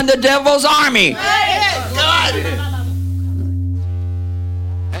you join the devil's army.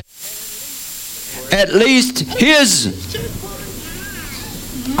 At least his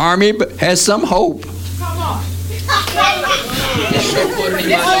army has some hope.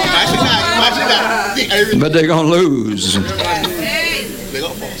 But they're going to lose.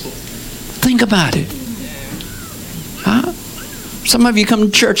 Think about it. Huh? Some of you come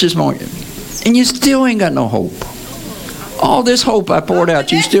to church this morning and you still ain't got no hope. All this hope I poured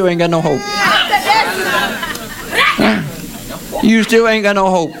out, you still ain't got no hope. Huh? You still ain't got no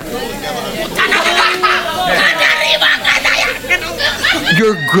hope.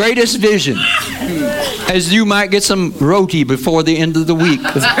 Your greatest vision is you might get some roti before the end of the week.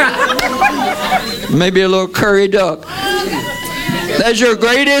 Maybe a little curry duck. That's your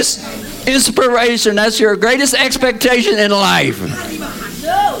greatest inspiration. That's your greatest expectation in life.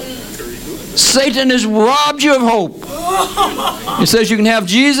 Satan has robbed you of hope. He says you can have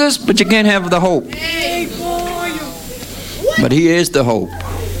Jesus, but you can't have the hope. But He is the hope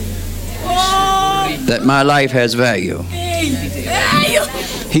that my life has value.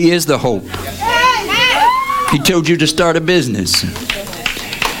 He is the hope. He told you to start a business,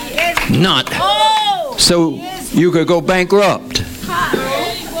 not so you could go bankrupt,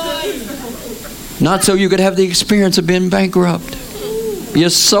 not so you could have the experience of being bankrupt. Your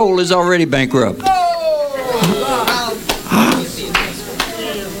soul is already bankrupt.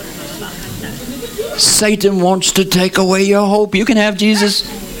 Satan wants to take away your hope. You can have Jesus.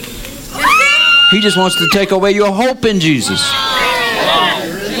 He just wants to take away your hope in Jesus.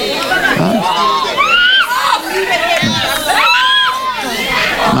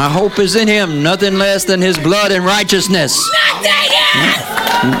 My hope is in Him, nothing less than His blood and righteousness.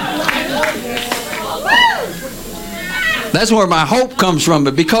 That's where my hope comes from.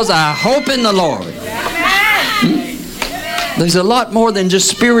 But because I hope in the Lord, there's a lot more than just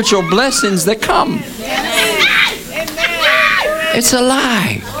spiritual blessings that come. It's a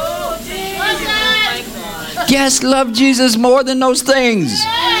lie. Yes, love Jesus more than those things.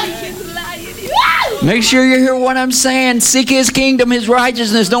 Make sure you hear what I'm saying. Seek His kingdom, His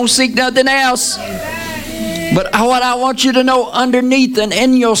righteousness. Don't seek nothing else. But what I want you to know underneath and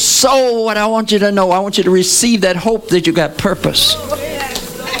in your soul, what I want you to know, I want you to receive that hope that you got purpose.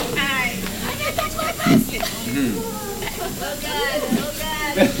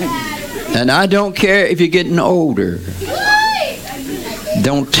 And I don't care if you're getting older.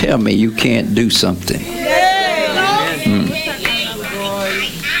 Don't tell me you can't do something.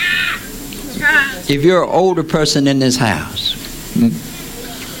 If you're an older person in this house,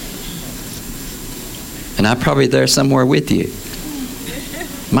 and I'm probably there somewhere with you,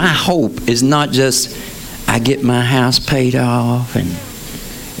 my hope is not just I get my house paid off and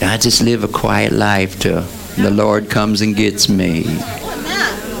I just live a quiet life till the Lord comes and gets me.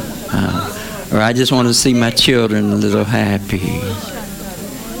 Or I just want to see my children a little happy.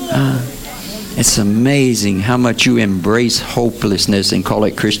 It's amazing how much you embrace hopelessness and call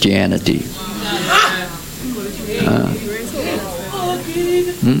it Christianity.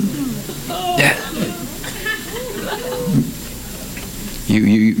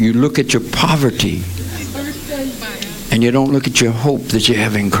 You look at your poverty and you don't look at your hope that you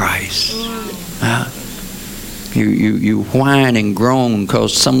have in Christ. You whine and groan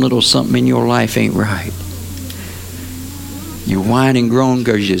because some little something in your life ain't right. You whine and groan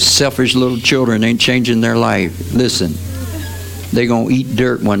because your selfish little children ain't changing their life. Listen, they're going to eat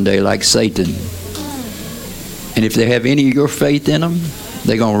dirt one day like Satan. And if they have any of your faith in them,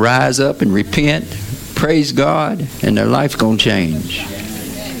 they're going to rise up and repent, praise God, and their life's going to change.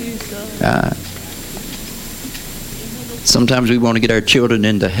 Sometimes we want to get our children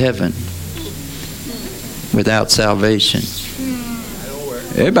into heaven without salvation.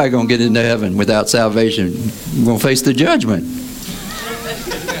 Everybody going to get into heaven without salvation. We're going to face the judgment.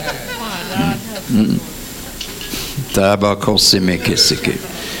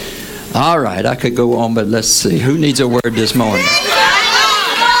 All right, I could go on, but let's see. Who needs a word this morning?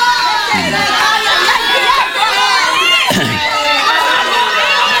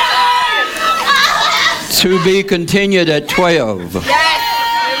 To be continued at 12.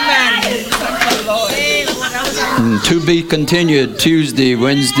 To be continued Tuesday,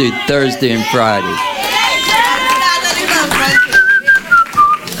 Wednesday, Thursday, and Friday.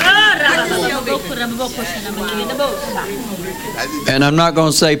 And I'm not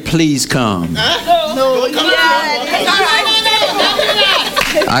going to say, please come.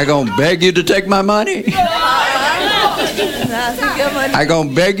 I'm going to beg you to take my money. I'm going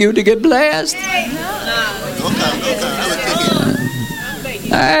to beg you to get blessed.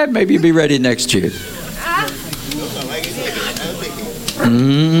 Maybe you'll be ready next year. Praise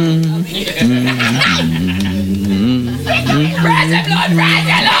the Lord, praise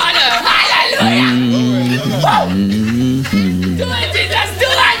the Lord. Hallelujah. Do it, Jesus, do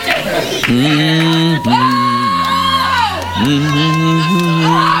it.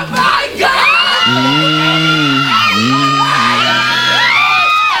 Oh my God.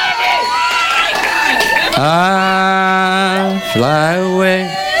 I fly away.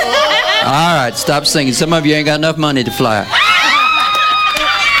 All right, stop singing. Some of you ain't got enough money to fly.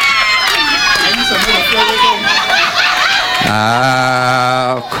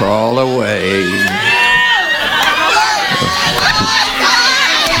 I'll crawl away.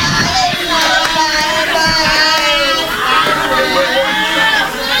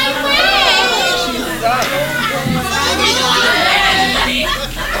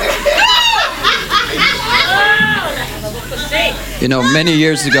 You know, many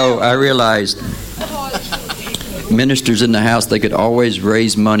years ago, I realized ministers in the house, they could always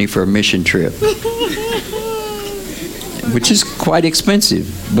raise money for a mission trip. Which is quite expensive,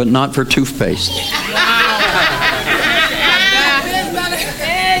 but not for toothpaste.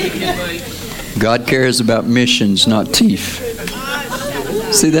 God cares about missions, not teeth.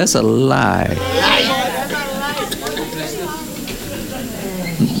 See, that's a lie.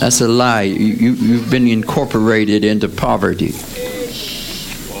 That's a lie. You've been incorporated into poverty.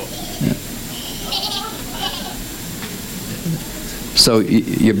 So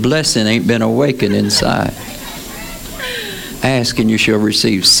your blessing ain't been awakened inside. Ask and you shall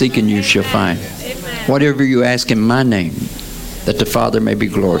receive. Seek and you shall find. Amen. Whatever you ask in my name, that the Father may be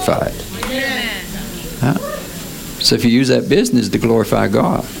glorified. Huh? So if you use that business to glorify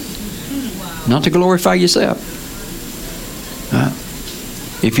God, not to glorify yourself. Huh?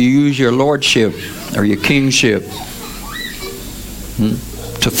 If you use your lordship or your kingship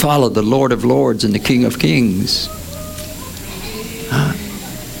to follow the Lord of Lords and the King of Kings. Huh?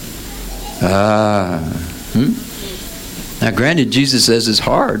 Now granted, Jesus says it's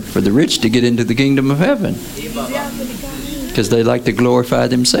hard for the rich to get into the kingdom of heaven because they like to glorify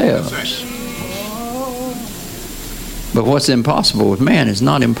themselves. But what's impossible with man is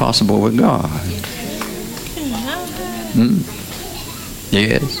not impossible with God.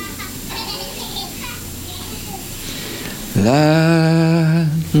 Yes.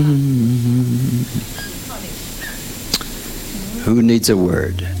 Who needs a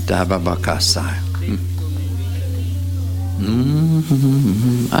word?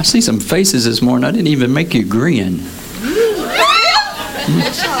 I see some faces this morning. I didn't even make you grin.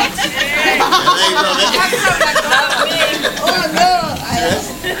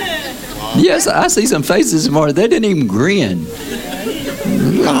 Yes, I see some faces this morning. They didn't even grin.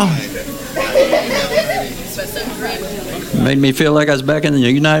 Made me feel like I was back in the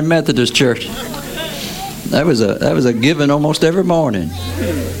United Methodist Church. That was a giving almost every morning.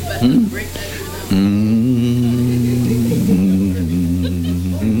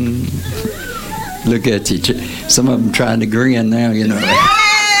 Look at you. Some of them trying to grin now, you know.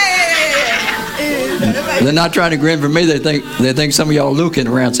 They're not trying to grin for me. They think some of y'all looking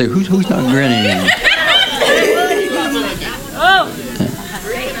around and say, who's not grinning?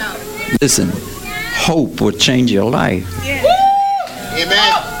 Listen, hope will change your life.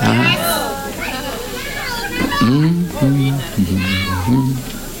 Amen.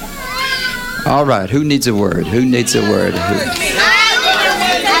 All right, who needs a word? Who needs a word?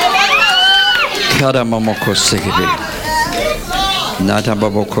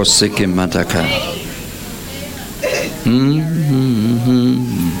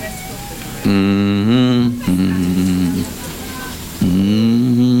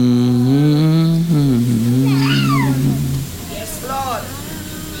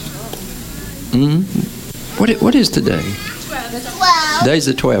 What is today? 12. Today's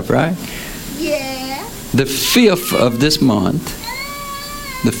the 12th, right? Yeah. The 5th of this month.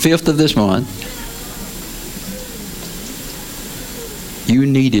 You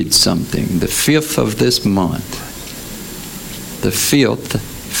needed something. The 5th of this month. The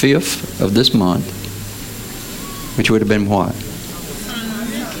 5th of this month, which would have been what?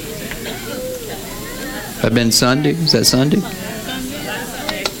 Have been Sunday? Is that Sunday?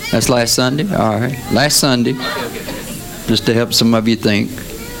 That's last Sunday? All right. Last Sunday, just to help some of you think.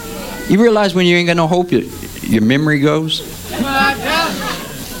 You realize when you ain't got no hope, your memory goes?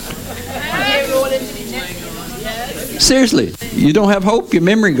 Seriously, you don't have hope, your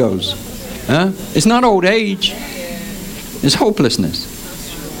memory goes. Huh? It's not old age. It's hopelessness.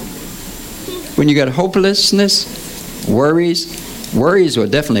 When you got hopelessness, worries will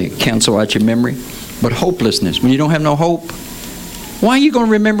definitely cancel out your memory. But hopelessness, when you don't have no hope, why are you going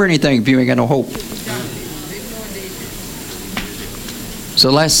to remember anything if you ain't got no hope? So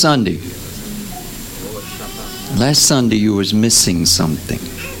last Sunday you was missing something.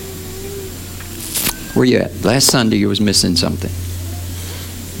 Where you at? Last Sunday you was missing something.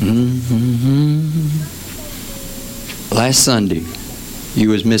 Last Sunday you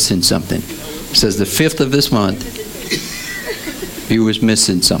was missing something. It says the 5th of this month you was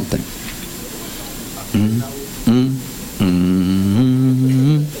missing something.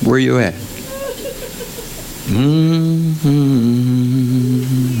 Where you at?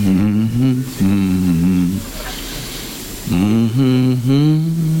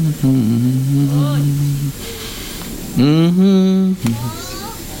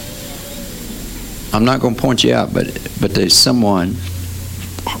 I'm not going to point you out, but there's someone.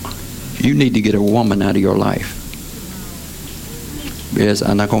 You need to get a woman out of your life. Yes,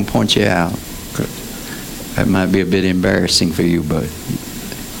 I'm not going to point you out. That might be a bit embarrassing for you, but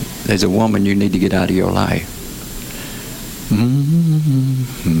there's a woman you need to get out of your life.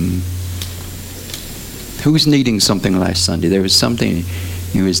 Who's needing something last Sunday? There was something,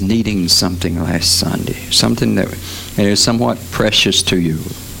 you was needing something last Sunday. Something that, and it was somewhat precious to you.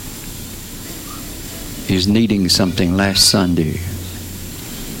 He was needing something last Sunday.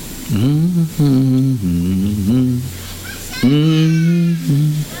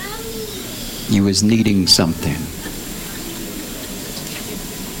 You was needing something.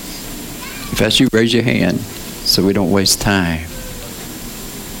 If that's you, raise your hand so we don't waste time.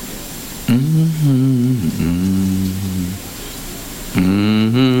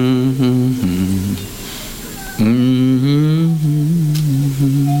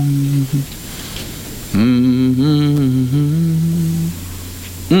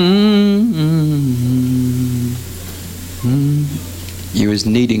 You was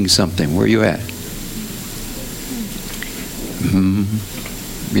needing something. Where you at?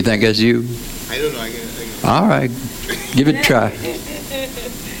 You think that's you? I don't know. I guess. All right. Give it a try.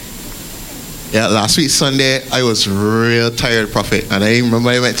 Yeah, last week Sunday, I was real tired, Prophet. And I remember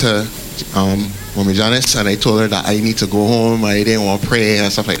I went to Mommy Janice and I told her that I need to go home. I didn't want to pray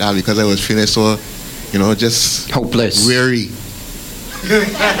and stuff like that because I was feeling so, just hopeless. Weary.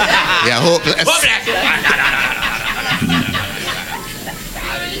 Yeah, hopeless.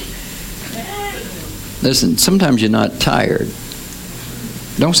 Listen, sometimes you're not tired.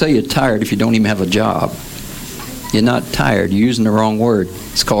 Don't say you're tired if you don't even have a job. You're not tired. You're using the wrong word.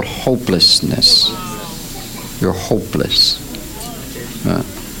 It's called hopelessness. You're hopeless.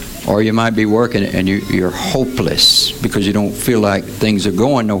 Or you might be working and you're hopeless because you don't feel like things are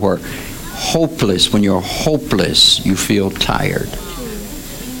going nowhere. Hopeless. When you're hopeless, you feel tired.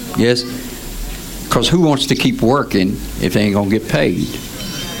 Yes? Because who wants to keep working if they ain't going to get paid?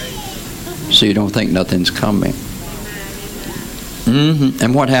 So you don't think nothing's coming.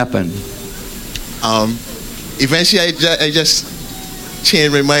 And what happened? Eventually, I just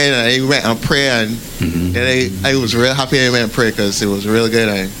changed my mind and I went and prayed, and then I was real happy I went and prayed because it was real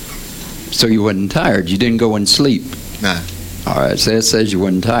good. So you wasn't tired? You didn't go and sleep? Nah. All right, so it says you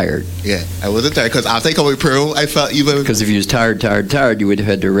wasn't tired. Yeah, I wasn't tired because after I come with prayer, I felt even... Because if you was tired, you would have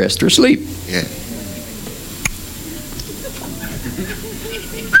had to rest or sleep. Yeah.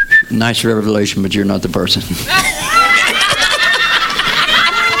 Nice revelation, but you're not the person.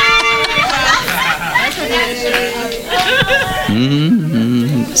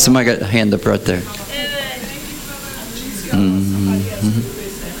 Somebody got a hand up right there.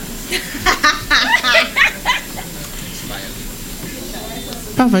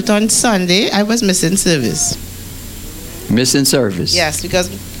 Prophet, on Sunday, I was missing service. Missing service? Yes, because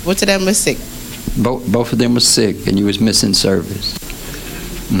both of them were sick. Both of them were sick, and you was missing service.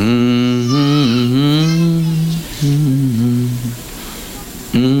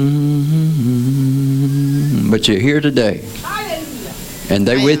 But you're here today, and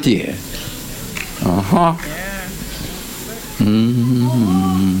they with you.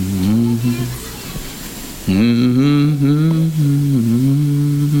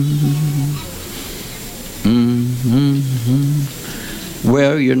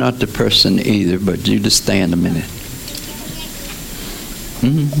 not the person either, but you just stand a minute.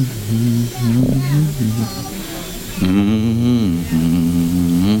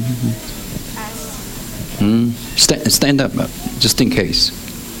 Stand up, just in case.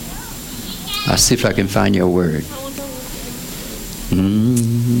 I'll see if I can find your word.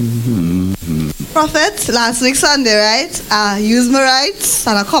 Prophet, last week Sunday, right? I used my rights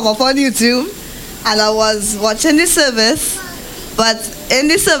and I come up on YouTube and I was watching the service. But in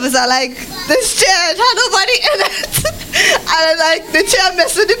the service, I like this chair, it had nobody in it. And I like the chair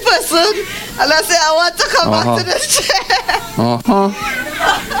messing the person. And I say, I want to come back to this chair.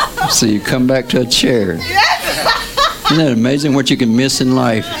 So you come back to a chair. Yes. Isn't that amazing what you can miss in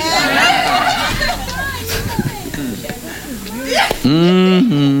life?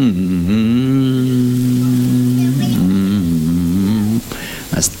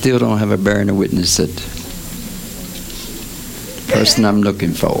 I still don't have a bearing of witness that the person I'm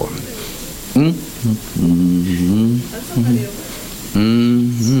looking for.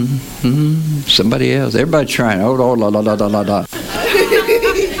 Somebody else. Everybody trying. Oh, la, la, la, la, la, la.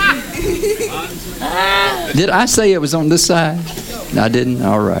 Did I say it was on this side? I didn't?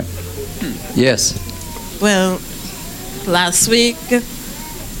 All right. Yes. Well, last week,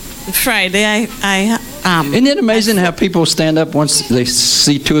 Friday, Isn't it amazing how people stand up once they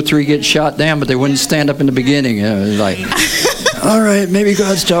see 2 or 3 get shot down, but they wouldn't stand up in the beginning? You know, like, all right, maybe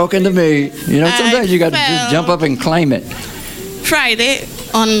God's talking to me. You know, sometimes you got to just jump up and claim it.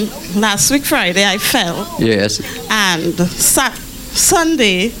 Last week Friday, I fell. Yes. And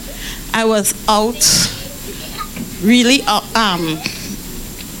Sunday, I was out, really out on,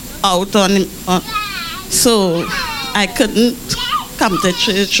 so I couldn't come to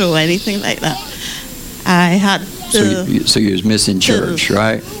church or anything like that. I had to. So you was missing church,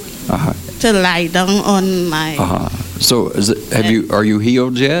 right? To lie down on my. So are you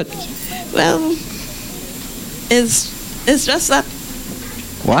healed yet? Well, it's just that.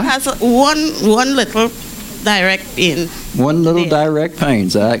 What? It has one little direct pain. One little direct pain.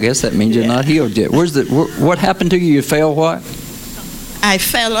 So I guess that means you're not healed yet. What happened to you? You fell what? I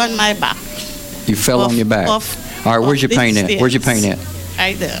fell on my back. You fell on your back. All right, where's your pain at? Where's your pain at?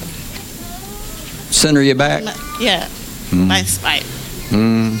 Right there. Center of your back? Yeah, my spine.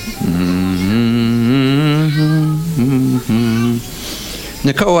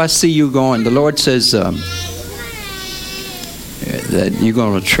 Nicole, I see you going. The Lord says that you're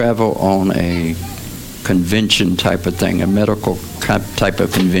going to travel on a convention type of thing, a medical type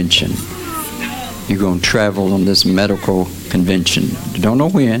of convention. You're going to travel on this medical convention. You don't know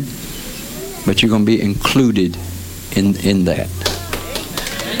when, but you're going to be included in that.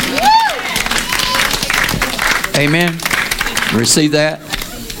 Amen? Receive that?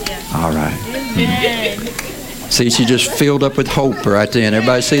 All right. See, she just filled up with hope right then.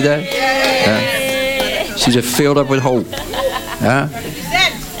 Everybody see that? She just filled up with hope.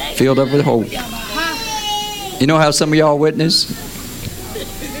 Filled up with hope. You know how some of y'all witness?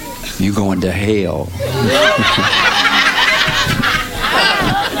 You going to hell.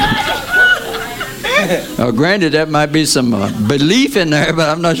 Granted, that might be some belief in there, but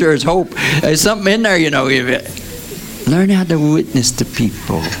I'm not sure it's hope. There's something in there, you know. Learn how to witness to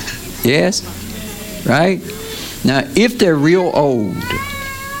people. Yes? Right? Now, if they're real old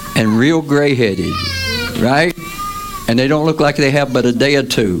and real gray-headed, right? And they don't look like they have but a day or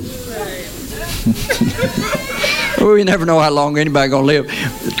two. Well, you never know how long anybody's going to live.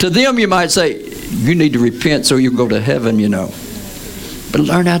 To them, you might say, you need to repent so you can go to heaven, you know. But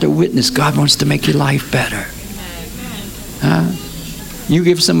learn how to witness. God wants to make your life better. You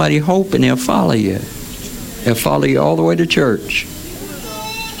give somebody hope and they'll follow you. They'll follow you all the way to church.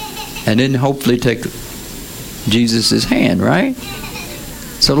 And then hopefully take Jesus' hand, right?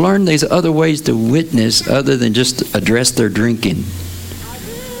 So learn these other ways to witness other than just address their drinking.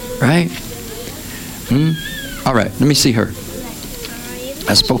 Right? All right, let me see her.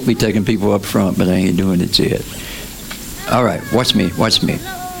 I'm supposed to be taking people up front, but I ain't doing it yet. All right, watch me, watch me.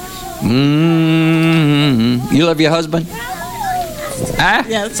 You love your husband?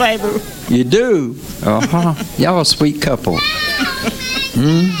 Yes, I do. You do? Y'all a sweet couple.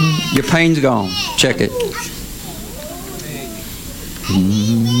 Your pain's gone. Check it.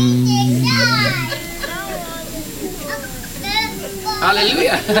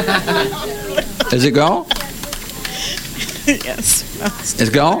 Hallelujah. Is it gone? Yes. It's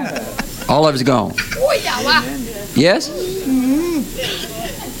gone? All of it's gone. Yes?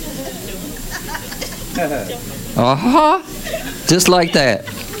 Just like that.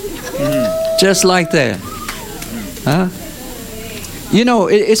 Just like that. You know,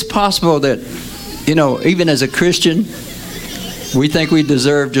 it's possible that, you know, even as a Christian, We think we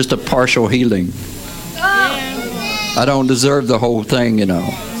deserve just a partial healing. I don't deserve the whole thing, you know.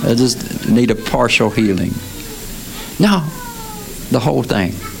 I just need a partial healing. No, the whole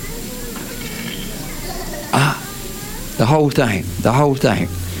thing. The whole thing. The whole thing.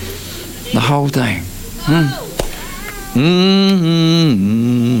 The whole thing.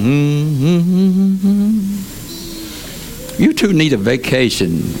 You two need a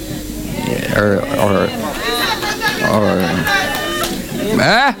vacation, or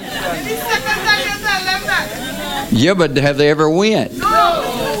yeah, but have they ever went?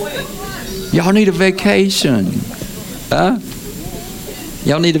 Y'all need a vacation, huh?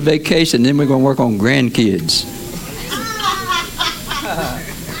 Y'all need a vacation. Then we're gonna work on grandkids.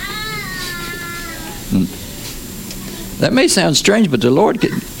 That may sound strange, but the Lord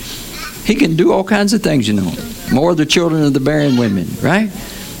He can do all kinds of things, you know. More of the children of the barren women, right?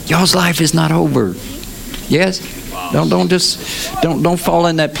 Y'all's life is not over. Yes? Don't fall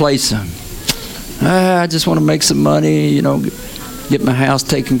in that place. I just want to make some money, you know, get my house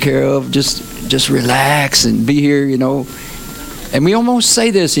taken care of, just relax and be here, you know. And we almost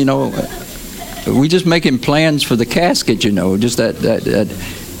say this, you know, we just making plans for the casket, you know, just that.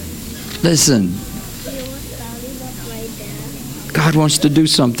 Listen, God wants to do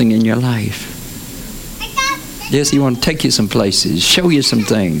something in your life. Yes, He wants to take you some places, show you some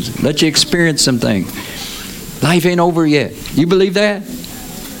things, let you experience some things. Life ain't over yet. You believe that?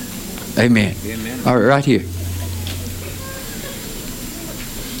 Amen. Amen. All right, right here.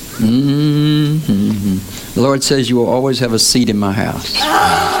 Mm-hmm. The Lord says you will always have a seat in my house.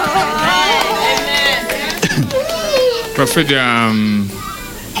 Prophet,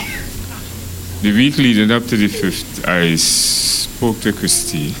 the week leading up to the 5th, I spoke to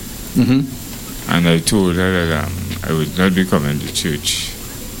Christy, and I told her that I would not be coming to church.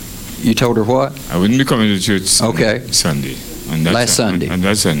 You told her what? I wouldn't be coming to church Sunday. On that Sunday. On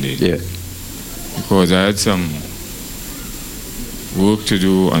that Sunday. Yeah. Because I had some work to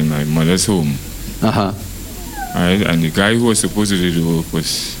do on my mother's home. Uh-huh. Right? And the guy who was supposed to do the work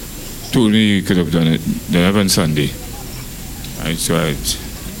told me he could have done it on Sunday. Right? So I'd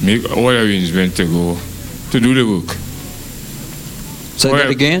make all arrangements to go to do the work. Say that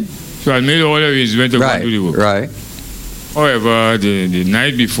again? So I made all arrangements to go do the work. Right. However, the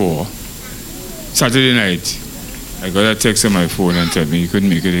night before, Saturday night, I got a text on my phone and told me he couldn't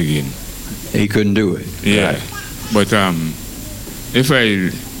make it again. He couldn't do it. Yeah. Right. But if I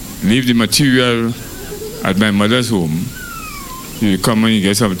leave the material at my mother's home, you come and you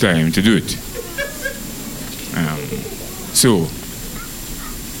get some time to do it. So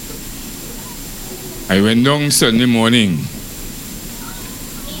I went down Sunday morning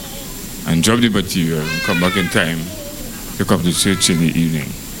and dropped the material and come back in time to come to church in the evening.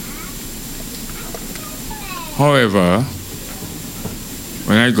 However,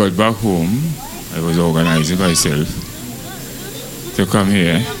 when I got back home, I was organizing myself to come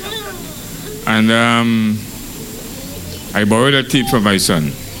here. And I borrowed a tape from my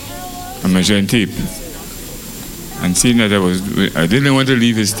son, a measuring tape. And seeing that I didn't want to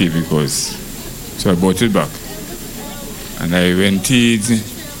leave his tape so I bought it back. And I went in,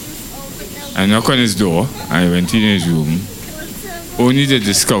 I knocked on his door, I went in his room, only to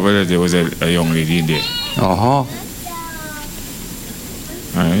discover that there was a young lady in there. Uh-huh.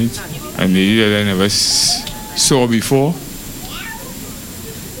 Right? A lady that I never saw before,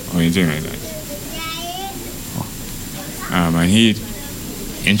 or anything like that. And he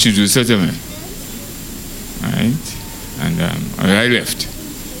introduced her to me. Right? And I left.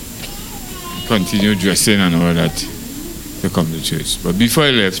 Continued dressing and all that to come to church. But before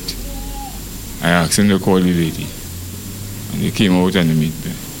I left, I asked him to call the lady. And they came out and they met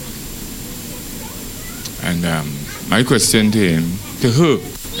me. And my question to her,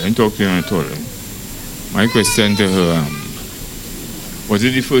 I didn't talk to him at all. My question to her, was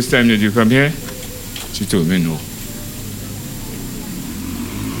it the first time that you come here? She told me no.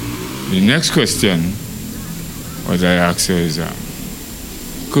 The next question was I asked her is,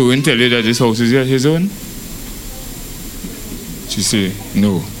 could we tell you that this house is his own? She said,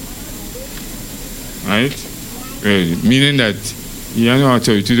 no. Right? Well, meaning that he had no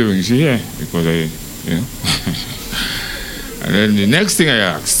authority to bring you here, because And then the next thing I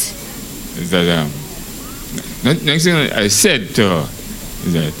asked is that, next thing I said to her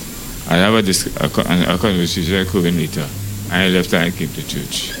is that I have a conversation with her later, and I left and I came to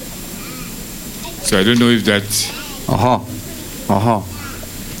church. So I don't know if that...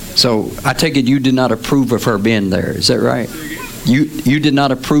 So I take it you did not approve of her being there. Is that right? You did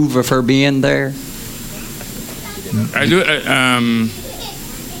not approve of her being there? I do.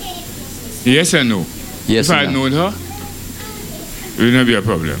 Yes and no. Yes. If I had known her, it will not be a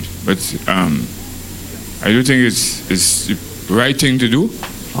problem. But I do think it's the right thing to do.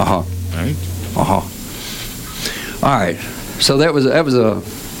 Uh-huh. Right? Uh-huh. All right. So that was a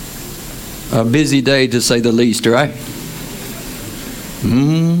busy day, to say the least, right?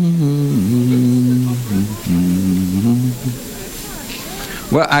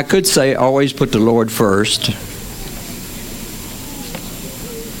 Well, I could say always put the Lord first.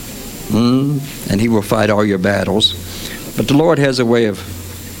 And He will fight all your battles. But the Lord has a way of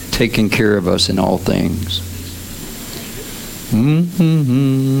taking care of us in all things.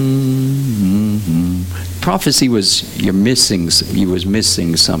 Prophecy was you was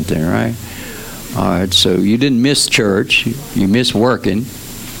missing something, right? All right, so you didn't miss church, you missed working.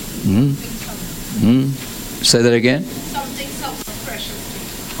 Say that again. Something so precious.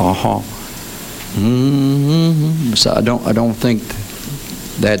 So I don't think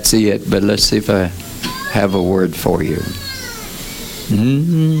that's it, but let's see if I have a word for you.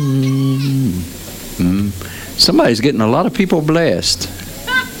 Somebody's getting a lot of people blessed.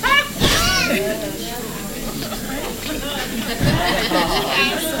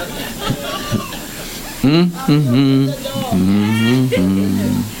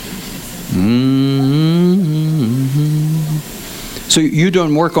 So you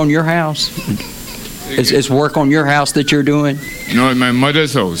doing work on your house? It's work on your house that you're doing? No, at my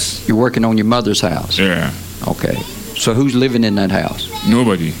mother's house. You're working on your mother's house? Yeah. Okay. So who's living in that house?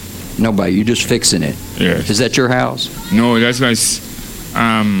 Nobody. Nobody. You're just fixing it? Yes. Is that your house? No, that's my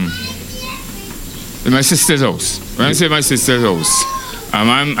sister's house. When I say my sister's house,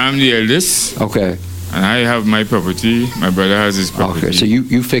 I'm the eldest. Okay. And I have my property. My brother has his property. Okay, so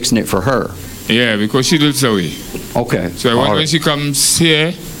you fixing it for her? Yeah, because she lives away. Okay. So when she comes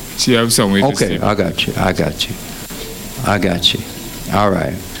here, she has somewhere to stay. Okay, I got you. All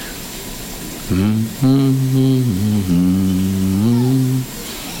right.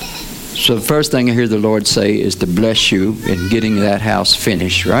 So the first thing I hear the Lord say is to bless you in getting that house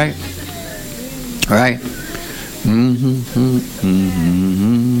finished, right? Right?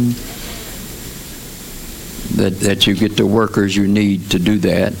 That you get the workers you need to do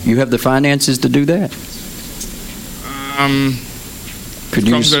that. You have the finances to do that?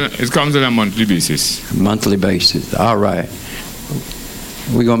 It comes on a monthly basis. Monthly basis. All right.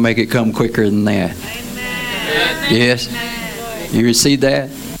 We're going to make it come quicker than that. Amen. Yes? You receive that?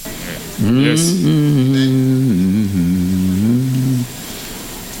 Yes.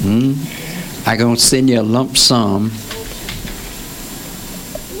 I'm going to send you a lump sum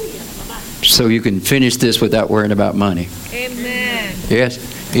so you can finish this without worrying about money. Amen. Yes?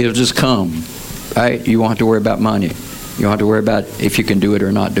 It'll just come. Right? You won't have to worry about money. You don't have to worry about if you can do it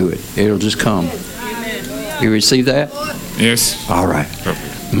or not do it. It'll just come. Amen. You receive that? Yes. All right.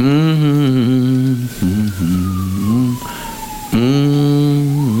 Perfect.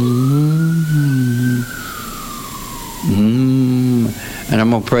 And I'm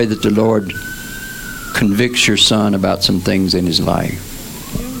going to pray that the Lord convicts your son about some things in his life.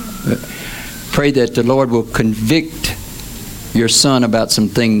 Pray that the Lord will convict your son about some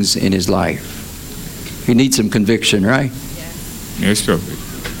things in his life. He needs some conviction, right? Yes, perfect.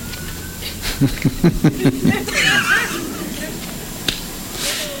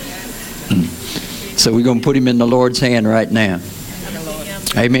 So we're going to put him in the Lord's hand right now.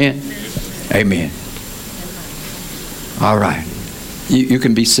 Amen? Amen. All right. You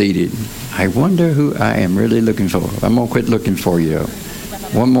can be seated. I wonder who I am really looking for. I'm going to quit looking for you.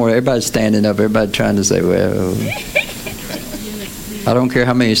 One more. Everybody's standing up. Everybody trying to say, well, I don't care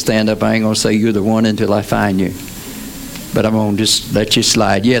how many stand up. I ain't going to say you're the one until I find you. But I'm going to just let you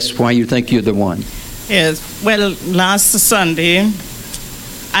slide. Yes, why you think you're the one? Yes. Well, last Sunday,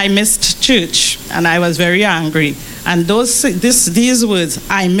 I missed church, and I was very angry. And these words,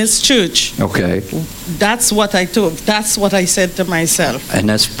 I miss church. Okay. That's what I told. That's what I said to myself. And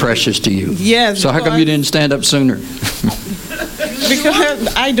that's precious to you. Yes. So how come you didn't stand up sooner? Because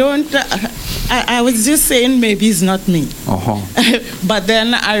I don't. I was just saying maybe it's not me. Uh-huh. But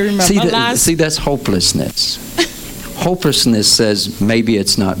then I remember See, that's hopelessness. Hopelessness says maybe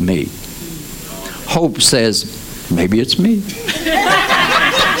it's not me. Hope says maybe it's me.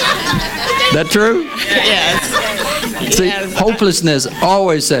 That true? Yes. See, Yes. hopelessness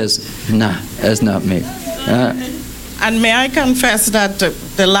always says, nah, that's not me. And may I confess that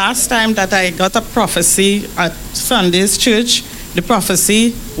the last time that I got a prophecy at Sunday's church, the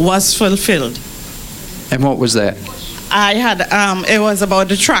prophecy was fulfilled. And what was that? I had, it was about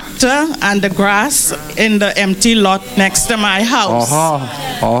the tractor and the grass in the empty lot next to my house.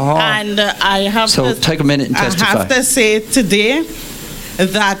 And I have So take a minute and testify. I have to say today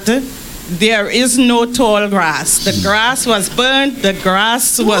that there is no tall grass. The grass was burnt, the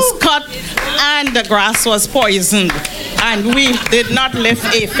grass was cut, and the grass was poisoned. And we did not lift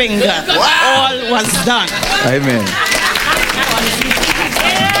a finger. All was done. Amen.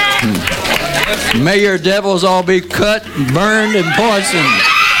 May your devils all be cut, burned, and poisoned.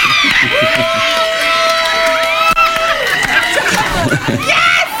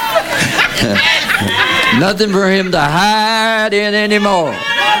 Nothing for him to hide in anymore.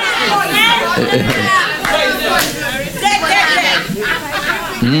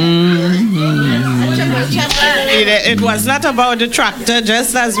 It was not about the tractor,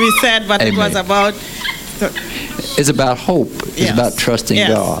 just as we said, but Amen. it was about... It's about hope. It's Yes. about trusting Yes.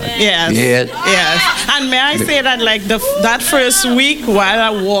 God. Yes. Yes. Yes. And may I say that, like that first week while I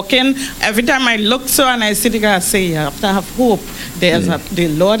walking, every time I look so and I see the grass, say, you have to have hope. The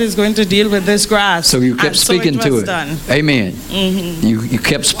Lord is going to deal with this grass. So you kept And so speaking to was it. done. Amen. You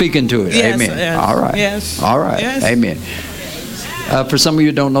kept speaking to it. Yes, Amen. yes, All right. yes, All right. yes. Amen. For some of you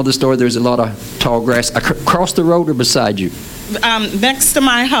who don't know the story, there's a lot of tall grass across the road or beside you. Next to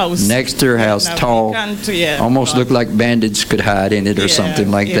my house. Next to her house, Now, tall, we can't, yeah. almost looked like bandits could hide in it or Yeah,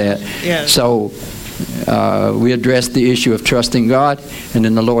 something like yeah, that. yeah. So we addressed the issue of trusting God, and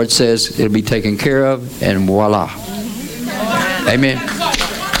then the Lord says it'll be taken care of, and voila. Amen.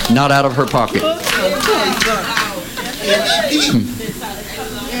 Not out of her pocket.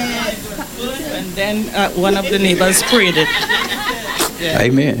 And then one of the neighbors prayed it.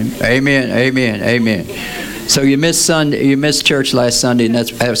 Amen. Amen. Amen. Amen. So you missed Sunday. You missed church last Sunday, and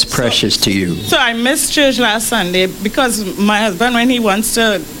that's precious to you. So I missed church last Sunday because my husband, when he wants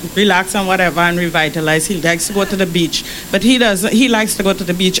to relax and whatever and revitalize, he likes to go to the beach. But he doesn't. He likes to go to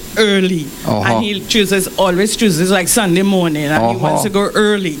the beach early, and he always chooses like Sunday morning, and he wants to go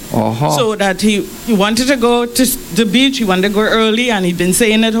early. So that he wanted to go to the beach. He wanted to go early, and he'd been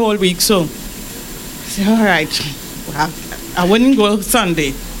saying it whole week. So I said, all right, well, I wouldn't go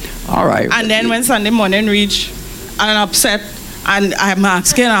Sunday. All right. And then when Sunday morning reached, I'm upset, and I'm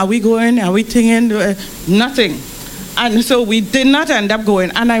asking, are we going? Are we thinking? Nothing. And so we did not end up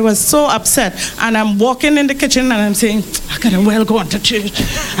going. And I was so upset. And I'm walking in the kitchen, and I'm saying, I could have well gone to church.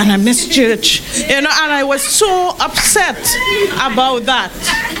 And I miss church. And I was so upset about that.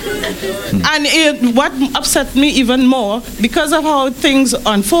 And what upset me even more, because of how things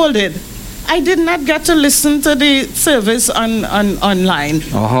unfolded, I did not get to listen to the service online.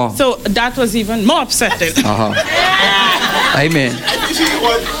 So that was even more upsetting. Amen.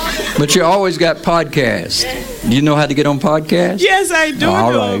 But you always got podcasts. Do you know how to get on podcasts? Yes, I do.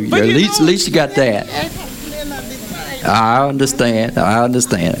 All right. But At least you got that. I understand.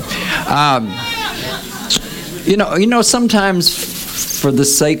 You know, sometimes for the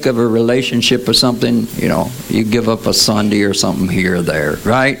sake of a relationship or something, you give up a Sunday or something here or there,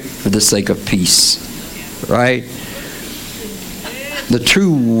 right? For the sake of peace, right? The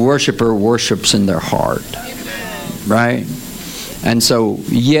true worshiper worships in their heart, right? And so,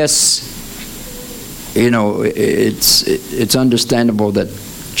 yes, it's understandable that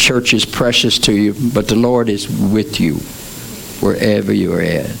church is precious to you, but the Lord is with you wherever you're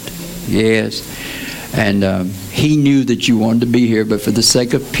at. Yes. And he knew that you wanted to be here, but for the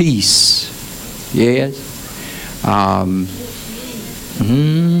sake of peace, yes.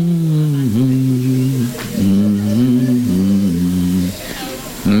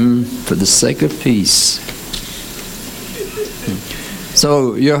 For the sake of peace.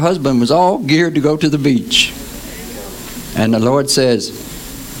 So your husband was all geared to go to the beach. And the Lord says,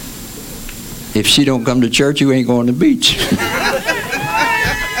 if she don't come to church, you ain't going to the beach.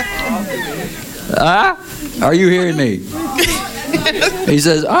 Are you hearing me? He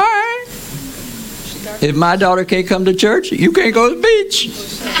says, all right. If my daughter can't come to church, you can't go to the beach.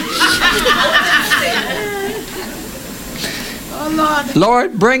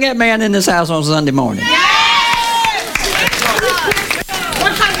 Lord, bring that man in this house on Sunday morning.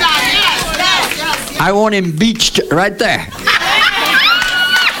 I want him beached right there.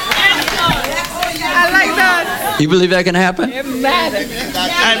 I like that. You believe that can happen? I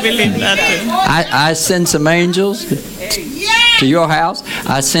believe that too. I send some angels to your house.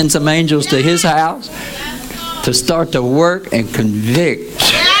 I send some angels to his house to start to work and convict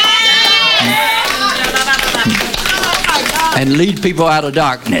and lead people out of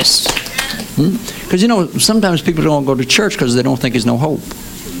darkness. Because sometimes people don't go to church because they don't think there's no hope.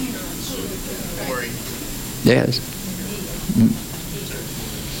 Yes.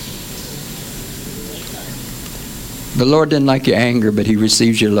 The Lord didn't like your anger, but he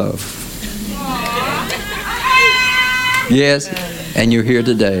receives your love. Yes, and you're here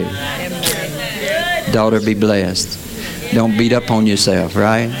today. Daughter, be blessed. Don't beat up on yourself,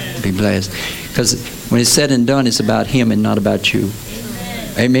 right? Be blessed. Because when it's said and done, it's about Him and not about you.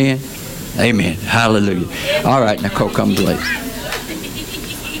 Amen? Amen. Hallelujah. All right, Nicole, come play.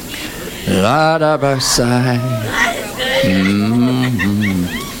 Lord of our side.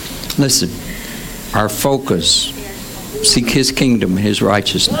 Listen, our focus, seek His kingdom and His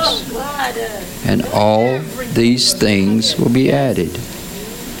righteousness, and all these things will be added.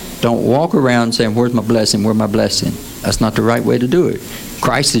 Don't walk around saying, where's my blessing, where's my blessing? That's not the right way to do it.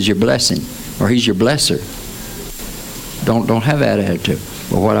 Christ is your blessing, or He's your blesser. Don't have that attitude.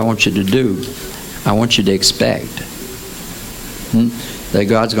 But what I want you to do, I want you to expect that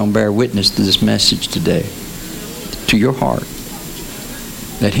God's going to bear witness to this message today, to your heart,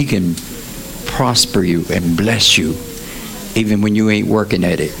 that He can prosper you and bless you even when you ain't working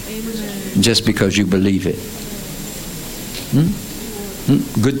at it, just because you believe it.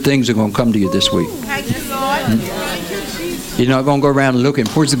 Good things are going to come to you this week. You're not going to go around looking,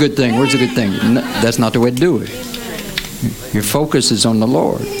 where's the good thing, where's the good thing? No, that's not the way to do it. Your focus is on the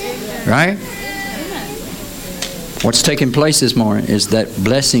Lord, right? What's taking place this morning is that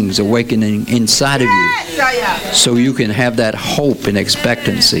blessings awakening inside of you, so you can have that hope and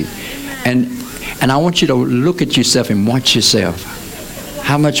expectancy. And I want you to look at yourself and watch yourself.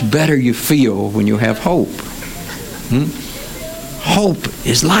 How much better you feel when you have hope. Hope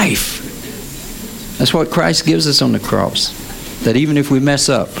is life. That's what Christ gives us on the cross. That even if we mess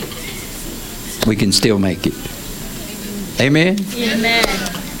up, we can still make it. Amen? Amen.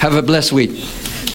 Have a blessed week.